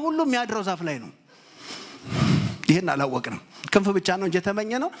ያለው ሁሉ የሚያድረው ዛፍ ላይ ነው ይሄን አላወቅንም ክንፍ ብቻ ነው እንጂ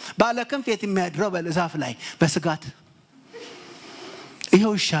ተመኘ ነው ባለ ክንፍ የት የሚያድረው በዛፍ ላይ በስጋት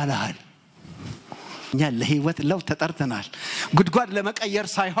ይሄው ይሻላል እኛ ለህይወት ለው ተጠርተናል ጉድጓድ ለመቀየር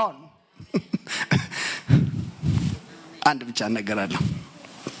ሳይሆን አንድ ብቻ ነገራለሁ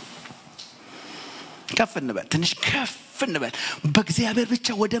ከፍ እንበል ትንሽ ከፍ እንበል በእግዚአብሔር ብቻ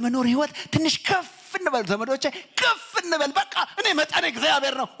ወደ መኖር ህይወት ትንሽ ከፍ እንበል ዘመዶቼ ከፍ እንበል በቃ እኔ መጣኔ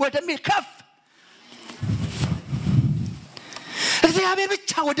እግዚአብሔር ነው ወደሚል ከፍ እግዚአብሔር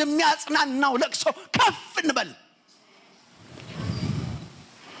ብቻ ወደሚያጽናናው ለቅሶ ከፍ እንበል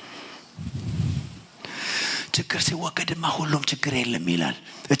ችግር ሲወገድማ ሁሉም ችግር የለም ይላል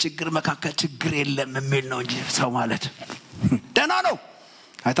በችግር መካከል ችግር የለም የሚል ነው እንጂ ሰው ማለት ደህና ነው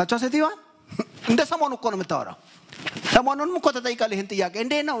አይታችሁ ሴትየዋ እንደ ሰሞኑ እኮ ነው የምታወራው ሰሞኑንም እኮ ተጠይቃለህ ይሄን ጥያቄ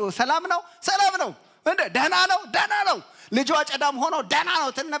እንዴ ነው ሰላም ነው እንደ ደህና ነው ልጇ ጨዳም ሆኖ ደህና ነው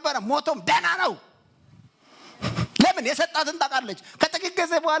ትል ነበር ሞቶም ደህና ነው ለምን የሰጣትን ታውቃለች ከጥቂት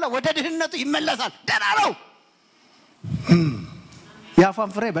ጊዜ በኋላ ወደ ድህነቱ ይመለሳል ደህና ነው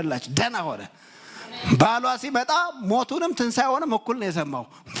ያፋን ፍሬ በላች ደህና ሆነ ባሏ ሲመጣ ሞቱንም ትንሳኤውንም እኩል ነው የሰማው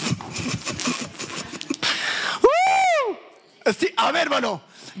እስቲ አሜን በሉ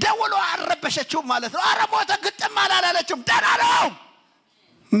ደውሎ አረበሸችው ማለት ነው አረ ሞተ ግጥም አላለችም ደህና ነው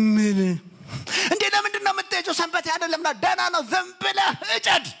ምን እንዴ ለምንድን ነው የምትሄጂው ሰንበት አይደለም ደህና ነው ዝም ብለህ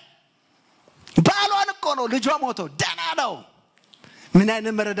እጨድ ባሏን እኮ ነው ልጇ ሞቶ ደህና ነው ምን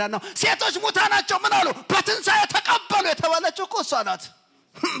አይነት መረዳ ነው ሴቶች ሙታናቸው ምን አሉ በትንሳኤ ተቀበሉ የተባለችው እኮ እሷ ናት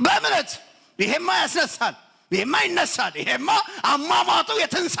በእምነት ይሄማ ያስነሳል ይሄማ ይነሳል ይሄማ አማማጡ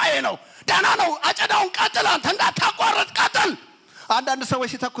የትንሳኤ ነው ደህና ነው አጨዳውን ቀጥል አንተ እንዳታቋርጥ ቀጥል አንዳንድ ሰዎች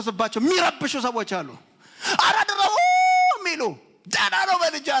ሲተኩስባቸው የሚረብሹ ሰዎች አሉ አራድረው ሚሉ ደህና ነው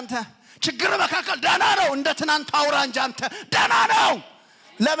በልጅ አንተ ችግር መካከል ደህና ነው እንደ ትናንት አውራ እንጂ አንተ ደህና ነው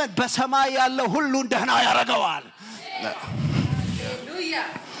ለምን በሰማይ ያለው ሁሉ ደህና ያረጋዋል ሃሌሉያ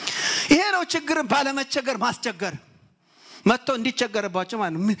ይሄ ነው ችግርን ባለመቸገር ማስቸገር መጥቶ እንዲቸገርባቸው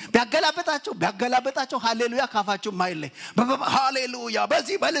ማለት ቢያገላበጣቸው ሃሌሉያ ካፋቸው ማይለይ ሃሌሉያ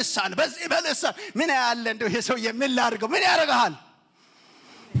በዚህ በልሳን ምን ያለ እንደው ይሄ ሰው የሚል ላድርገው ምን ያረጋል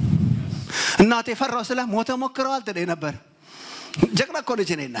እናቴ ፈራው ስለ ሞተ ሞክረዋል ተለይ ነበር ጀግና ኮሌጅ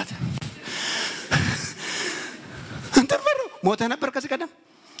ነኝ እናት እንት ፈራው ሞተ ነበር ከዚህ ቀደም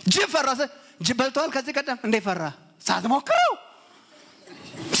ጅፈራሰ ጅበልቷል ከዚህ ቀደም እንደ ፈራ ሳት ሞክረው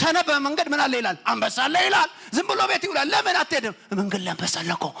ሰነበ መንገድ ምን አለ ይላል አንበሳ አለ ይላል ዝም ብሎ ቤት ይውላል ለምን አትሄድም መንገድ ለአንበሳ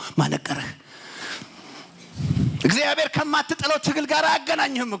ለኮ ማነቀረህ እግዚአብሔር ከማትጥለው ትግል ጋር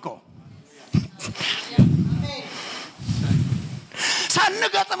አያገናኝህም እኮ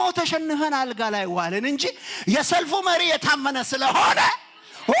ሳንገጥመው ተሸንፈን አልጋ ላይ ዋልን እንጂ የሰልፉ መሪ የታመነ ስለሆነ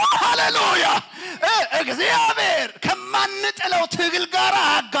ሃሌሉያ እግዚአብሔር ከማንጥለው ትግል ጋር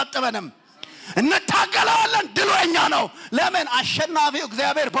አያጋጥመንም እንታገላለን ድልወኛ ነው ለምን አሸናፊው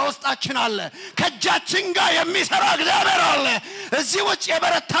እግዚአብሔር በውስጣችን አለ ከጃችን ጋር የሚሰራ እግዚአብሔር አለ እዚህ ውጭ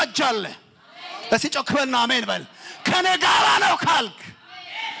የበረታጅ አለ እስቲ ጮክበልና አሜን በል ከኔ ጋር ነው ካልክ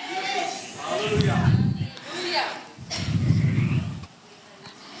ሃሌሉያ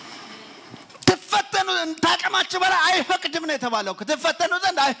ተፈተኑ ታቀማችሁ በላ አይፈቅድም ነው የተባለው ከተፈተኑ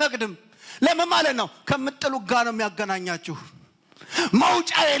ዘንድ አይፈቅድም ለምን ማለት ነው ከምጥሉ ጋር ነው የሚያገናኛችሁ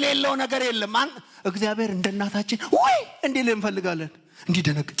መውጫ የሌለው ነገር የለም እግዚአብሔር እንደናታችን ወይ እንዲል እንፈልጋለን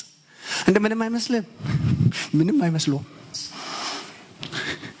እንዲደነግጥ እንደምንም አይመስልም ምንም አይመስለው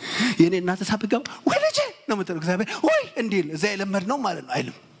የኔ እናት ሳብጋው ወይ ልጄ ነው የምትለው እግዚአብሔር ወይ እንዲል እዛ የለመድ ነው ማለት ነው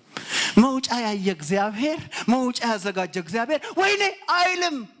አይልም መውጫ ያየ እግዚአብሔር መውጫ ያዘጋጀ እግዚአብሔር ወይኔ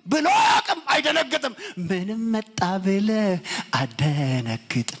አይልም ብሎ ያቅም አይደነግጥም ምንም መጣ ብለ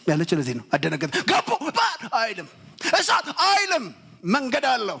አደነግጥም ያለችው ለዚህ ነው አደነግጥ ገቡ አይልም እሳት አይልም መንገድ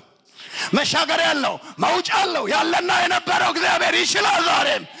አለው መሻገር ያለው መውጫ አለው ያለና የነበረው እግዚአብሔር ይችላል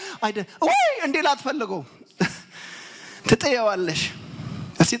ዛሬም ወይ እንዲል አትፈልገው ትጥያዋለሽ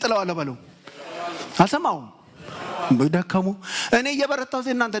እስቲ ጥለዋለሁ በሉ አልሰማውም በደከሙ እኔ እየበረታው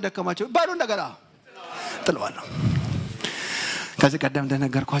እናንተ ደከማችሁ ባሉ እንደገና ጥለዋለሁ ከዚህ ቀደም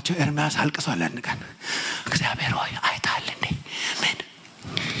እንደነገርኳችሁ ኤርሚያስ አልቅሷል አንቀን እግዚአብሔር ሆይ አይታል እንዴ ምን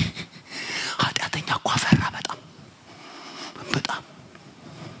ኃጢአተኛ ቆፈራ በጣም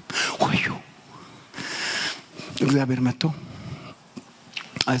ወዩ እግዚአብሔር መጥቶ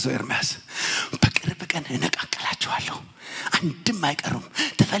አይዞ ኤርሚያስ በቅርብ ቀን እነቃቀላችኋለሁ አንድም አይቀርም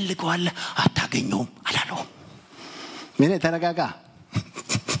ተፈልገዋለህ አታገኘውም አላለውም ምን ተረጋጋ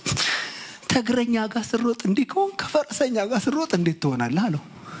ተግረኛ ጋር ስሮጥ እንዲቆም ከፈረሰኛ ጋር ስሮጥ እንዴት ትሆናለህ አለው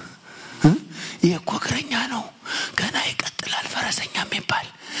የኮግረኛ ነው ገና ይቀጥላል ፈረሰኛ የሚባል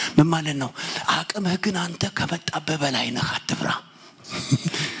ምን ማለት ነው አቅምህ ግን አንተ ከመጣበህ በላይ ነህ አትፍራ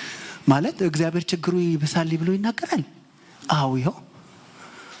ማለት እግዚአብሔር ችግሩ ይብሳል ብሎ ይናገራል አው ይኸው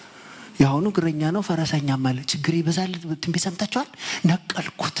ያውኑ ግረኛ ነው ፈረሰኛ ማለት ችግር ይብሳል ትንቢት ሰምታችኋል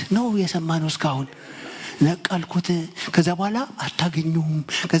ነቀልኩት ነው የሰማነው እስካሁን ነቀልኩት ከዛ በኋላ አታገኙም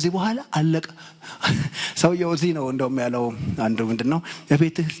ከዚህ በኋላ አለቀ ሰውየው እዚህ ነው እንደውም ያለው አንዱ ምንድነው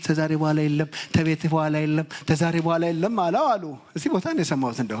የቤትህ ተዛሬ በኋላ የለም ተቤትህ በኋላ የለም ተዛሬ በኋላ የለም አሉ እዚህ ቦታ ነው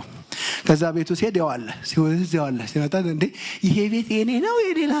የሰማሁት እንደው ከዛ ቤቱ ሲሄድ ያዋለ ሲመጣ እንዴ ይሄ ቤት የኔ ነው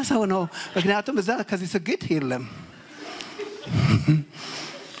የሌላ ሰው ነው ምክንያቱም እዛ ከዚህ ስግድ የለም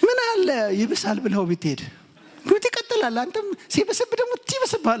ምን አለ ይብሳል ብለው ብትሄድ ጉድ ይቀጥላል አንተም ሲበስብ ደግሞ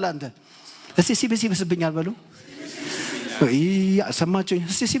ትይበስብሃል አንተ እስቲ ሲበስብኛል በሉ ሰማችሁ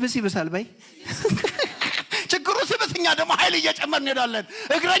እስቲ ሲበስብሳል በይ ችግሩ ሲበስኛ ደግሞ ኃይል እየጨመርን እንሄዳለን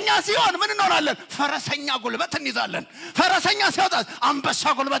እግረኛ ሲሆን ምን እንሆናለን ፈረሰኛ ጉልበት እንይዛለን ፈረሰኛ ሲወጣ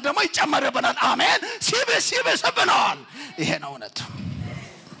አንበሳ ጉልበት ደግሞ ይጨመርብናል አሜን ሲበስብናል ይሄ ነው እውነት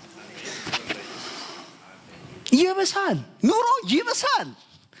ይበሳል ኑሮ ይበሳል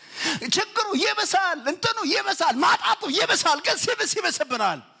ችግሩ ይበሳል እንትኑ ይበሳል ማጣቱ ይበሳል ግን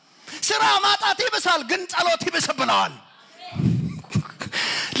ሲበስብናል ስራ ማጣት ይበሳል ግን ጸሎት ይበስብናል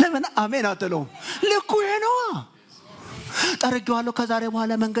ለምን አሜን አትለው ልኩ ነው ጠርጌዋለሁ ከዛሬ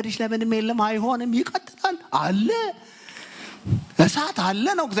በኋላ መንገድሽ ለምንም የለም አይሆንም ይቀጥላል አለ እሳት አለ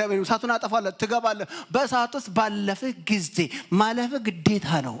ነው እግዚአብሔር እሳቱን አጠፋለ ትገባለ በእሳት ውስጥ ባለፈ ጊዜ ማለፈ ግዴታ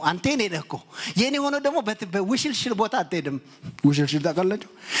ነው አንተ ነህ የኔ ሆኖ ደግሞ በውሽልሽል ቦታ አትሄድም ውሽልሽል ታቀለጭ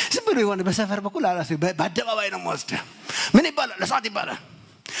ዝም ብሎ ይሆነ በሰፈር በኩል አላስ በአደባባይ ነው ወስደ ምን ይባላል እሳት ይባላል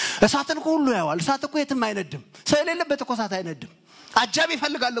እሳትን ሁሉ ያዋል እሳት እኮ የትም አይነድም ሰው የሌለበት እኮ እሳት አይነድም አጃቢ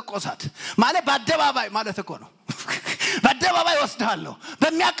ይፈልጋል እኮ እሳት ማለት በአደባባይ ማለት እኮ ነው በአደባባይ ወስደሃለሁ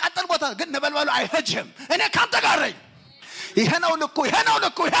በሚያቃጥል ቦታ ግን ነበልባሉ አይፈጅም እኔ ካንተ ጋር ነኝ ይሄ ነው ልኩ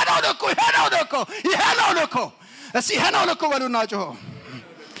እስቲ ይሄ ነው ልኩ በሉና ጮሁ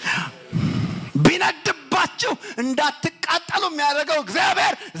ቢነድባችሁ እንዳትቃጠሉ የሚያደርገው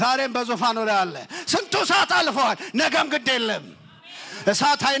እግዚአብሔር ዛሬም በዙፋኑ ላይ አለ ስንቱ ሰዓት አልፈዋል ነገም ግድ የለም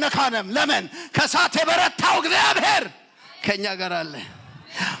እሳት አይነካንም ለምን ከእሳት የበረታው እግዚአብሔር ከኛ ጋር አለ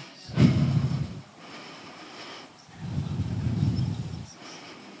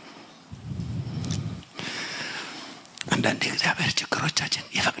አንዳንዴ እግዚአብሔር ችግሮቻችን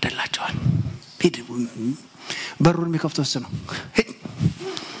ይፈቅድላቸዋል ሂድ በሩን የሚከፍተው እሱ ነው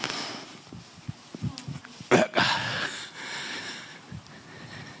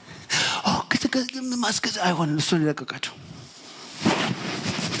ክትገም ማስከዛ አይሆንም እሱ ይለቀቃቸው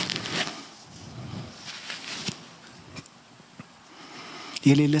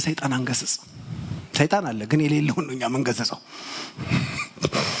የሌለ ሰይጣን አንገሰጽ ሰይጣን አለ ግን የሌለው ነው እኛ መንገሰጸው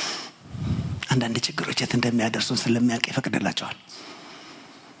አንዳንድ ችግሮች የት እንደሚያደርሱ ስለሚያውቅ ይፈቅድላቸዋል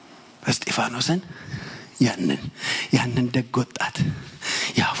እስጢፋኖስን ያንን ደግ ወጣት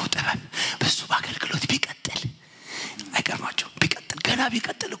ያፉ ጥበብ በሱ አገልግሎት ቢቀጥል አይቀርማቸው ቢቀጥል ገና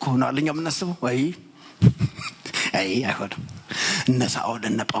ቢቀጥል እኮ ነው አለኛ ምናስበው አይ አይሆንም እነ ሳኦል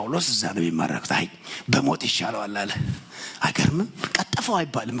እነ ጳውሎስ እዛ ነው የሚማረኩት አይ በሞት ይሻላል አለ አገርም ቀጠፈው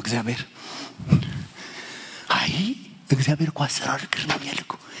አይባልም እግዚአብሔር አይ እግዚአብሔር እኮ አሰራር ግርማ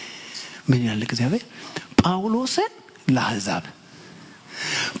ያለኩ ምን ያለ እግዚአብሔር ጳውሎስን ለአሕዛብ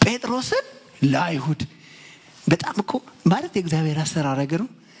ጴጥሮስን ለአይሁድ በጣም እኮ ማለት የእግዚአብሔር አሰራር ነገር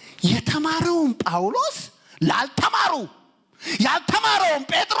ነው የተማረውን ጳውሎስ ያልተማረውን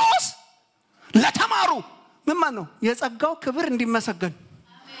ጴጥሮስ ለተማሩ ምን ማለት ነው የጸጋው ክብር እንዲመሰገን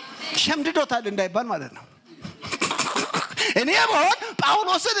ሸምድዶታል እንዳይባል ማለት ነው እኔ በሆን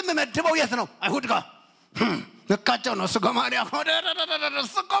ጳውሎስን የምመድበው የት ነው አይሁድ ጋር ለካቸው ነው ስጎማሪያ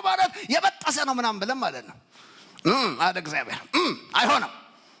ስጎማራት የበጠሰ ነው ምናም ብለን ማለት ነው አደ እግዚአብሔር አይሆንም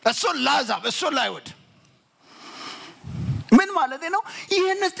እሱን ለአሕዛብ እሱን ለአይሁድ ምን ማለት ነው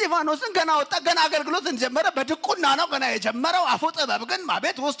ይሄን እስጢፋኖስን ገና ወጣ ገና አገልግሎት እንጀመረ በድቁና ነው ገና የጀመረው አፉ ጥበብ ግን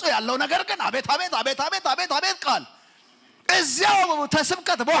አቤት ውስጡ ያለው ነገር ግን አቤት ቃል እዚያው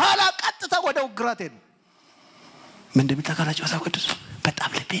ተስብከት በኋላ ቀጥታ ወደ ውግራት ሄዱ ምን እንደሚታካላቸው አሳውቀዱስ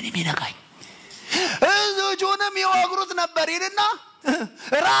በጣም ልቤን የሚነካኝ እዙጁንም ይወግሩት ነበር ይልና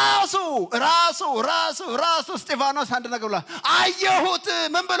ራሱ እስጢፋኖስ አንድ ነገር ብሏል አየሁት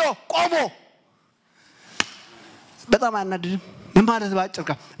ምን ብሎ ቆሞ በጣም አናድድም ምን ማለት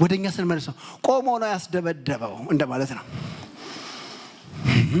ባጭርካ ወደኛ ስንመልሰው ቆሞ ነው ያስደበደበው እንደማለት ነው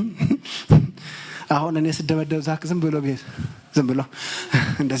አሁን እኔ ስደበደብ ዛክ ዝም ብሎ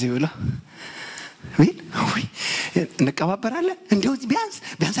እንደዚህ ብሎ ወይ እንቀባበራለን እንደው ቢያንስ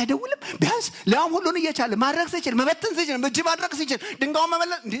አይደውልም ቢያንስ ለአሁን ሁሉን እየቻለ ማድረግ ሲችል መበተን ሲችል እጅ ማድረግ ሲችል ድንጋው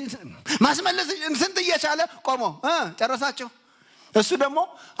ማስመለስ ስንት እየቻለ ቆሞ ጨረሳቸው እሱ ደግሞ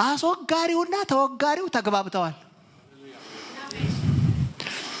አስወጋሪውና ተወጋሪው ተግባብተዋል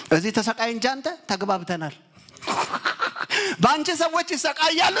እዚህ ተሰቃይ እንጂ አንተ ተግባብተናል ባንቺ ሰዎች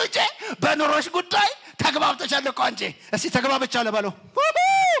ይሰቃያሉ እንጂ በኑሮሽ ጉዳይ ተግባብተሻል እኮ አንቺ እስቲ ተግባብቻለሁ ባለው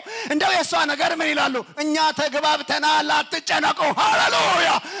እንደው የሷ ነገር ምን ይላሉ እኛ ተግባብተናል አትጨነቁ ሃሌሉያ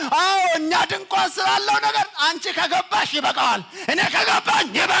አዎ እኛ ድንኳን ስላለው ነገር አንቺ ከገባሽ ይበቃል እኔ ከገባኝ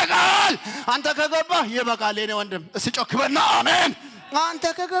ይበቃል አንተ ከገባህ ይበቃል የኔ ወንድም እስጮክ በና አሜን አንተ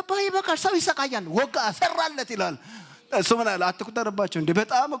ከገባህ ይበቃል ሰው ይሰቃያል ወጋ ሰራለት ይላል እሱ ምን አለ አትቁጠርባቸው እንዴ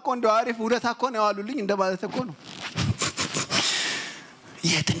በጣም እኮ እንደው አሪፍ ውለታ እኮ ነው ያዋሉልኝ እንደማለት እኮ ነው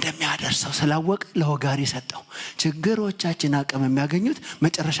የት እንደሚያደርሰው ስላወቀ ለወጋሪ ሰጠው ችግሮቻችን አቅም የሚያገኙት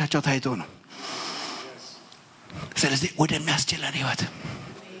መጨረሻቸው ታይቶ ነው ስለዚህ ወደሚያስችለን ህይወት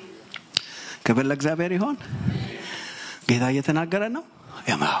ክብር ለእግዚአብሔር ይሁን ጌታ እየተናገረ ነው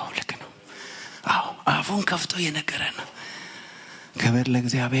ያማው ልክ ነው አዎ አፉን ከፍቶ እየነገረን ነው ክብር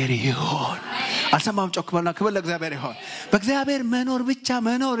ለእግዚአብሔር ይሁን አልሰማም ጮክበልና ክብር ለእግዚአብሔር ይሁን በእግዚአብሔር መኖር ብቻ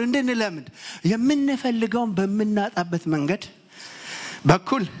መኖር እንድንለምድ የምንፈልገውን በመናጣበት መንገድ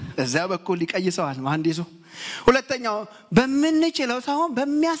በኩል እዛ በኩል ይቀይሰዋል መሐንዲሱ ሁለተኛው በመንችለው ሳይሆን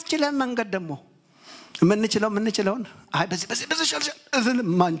በሚያስችለን መንገድ ደግሞ ምንችለውን አይ በዚህ ሸርሸር እዝል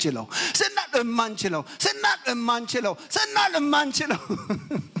ማንችለው ስናል ማንችለው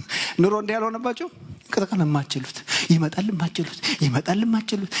ኑሮ እንደ ያልሆነባችሁ ከተከለ ማንችሉት ይመጣል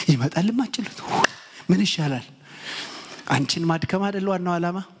ማንችሉት ምን ይሻላል አንቺን ማድከም አይደል ዋናው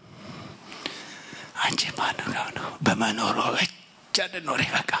ዓላማ አንቺ ማንጋው ነው በመኖሩ ጃደኖሪ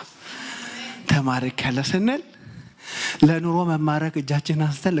በቃ ተማረክ ያለ ስንል ለኑሮ መማረክ እጃችን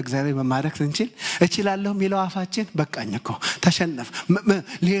አንስተን ለእግዚአብሔር መማረክ ስንችል እችላለሁ የሚለው አፋችን በቃኝ እኮ ተሸነፍ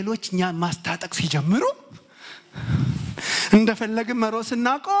ሌሎችኛ ማስታጠቅ ሲጀምሩ እንደፈለግን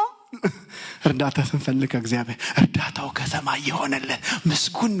መሮስናቆ እርዳታ ስንፈልግ እግዚአብሔር እርዳታው ከሰማይ ይሆነልን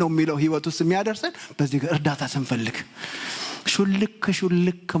ምስጉን ነው የሚለው ህይወቱስ የሚያደርሰን በዚህ እርዳታ ስንፈልግ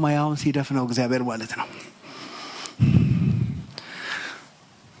ሹልክ ማያውን ሲደፍነው እግዚአብሔር ማለት ነው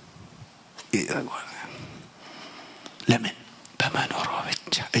ለምን በመኖሩ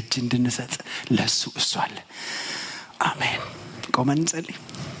ብቻ እጅ እንድንሰጥ ለሱ እሱ አለ አሜን ቆመን እንጸልይ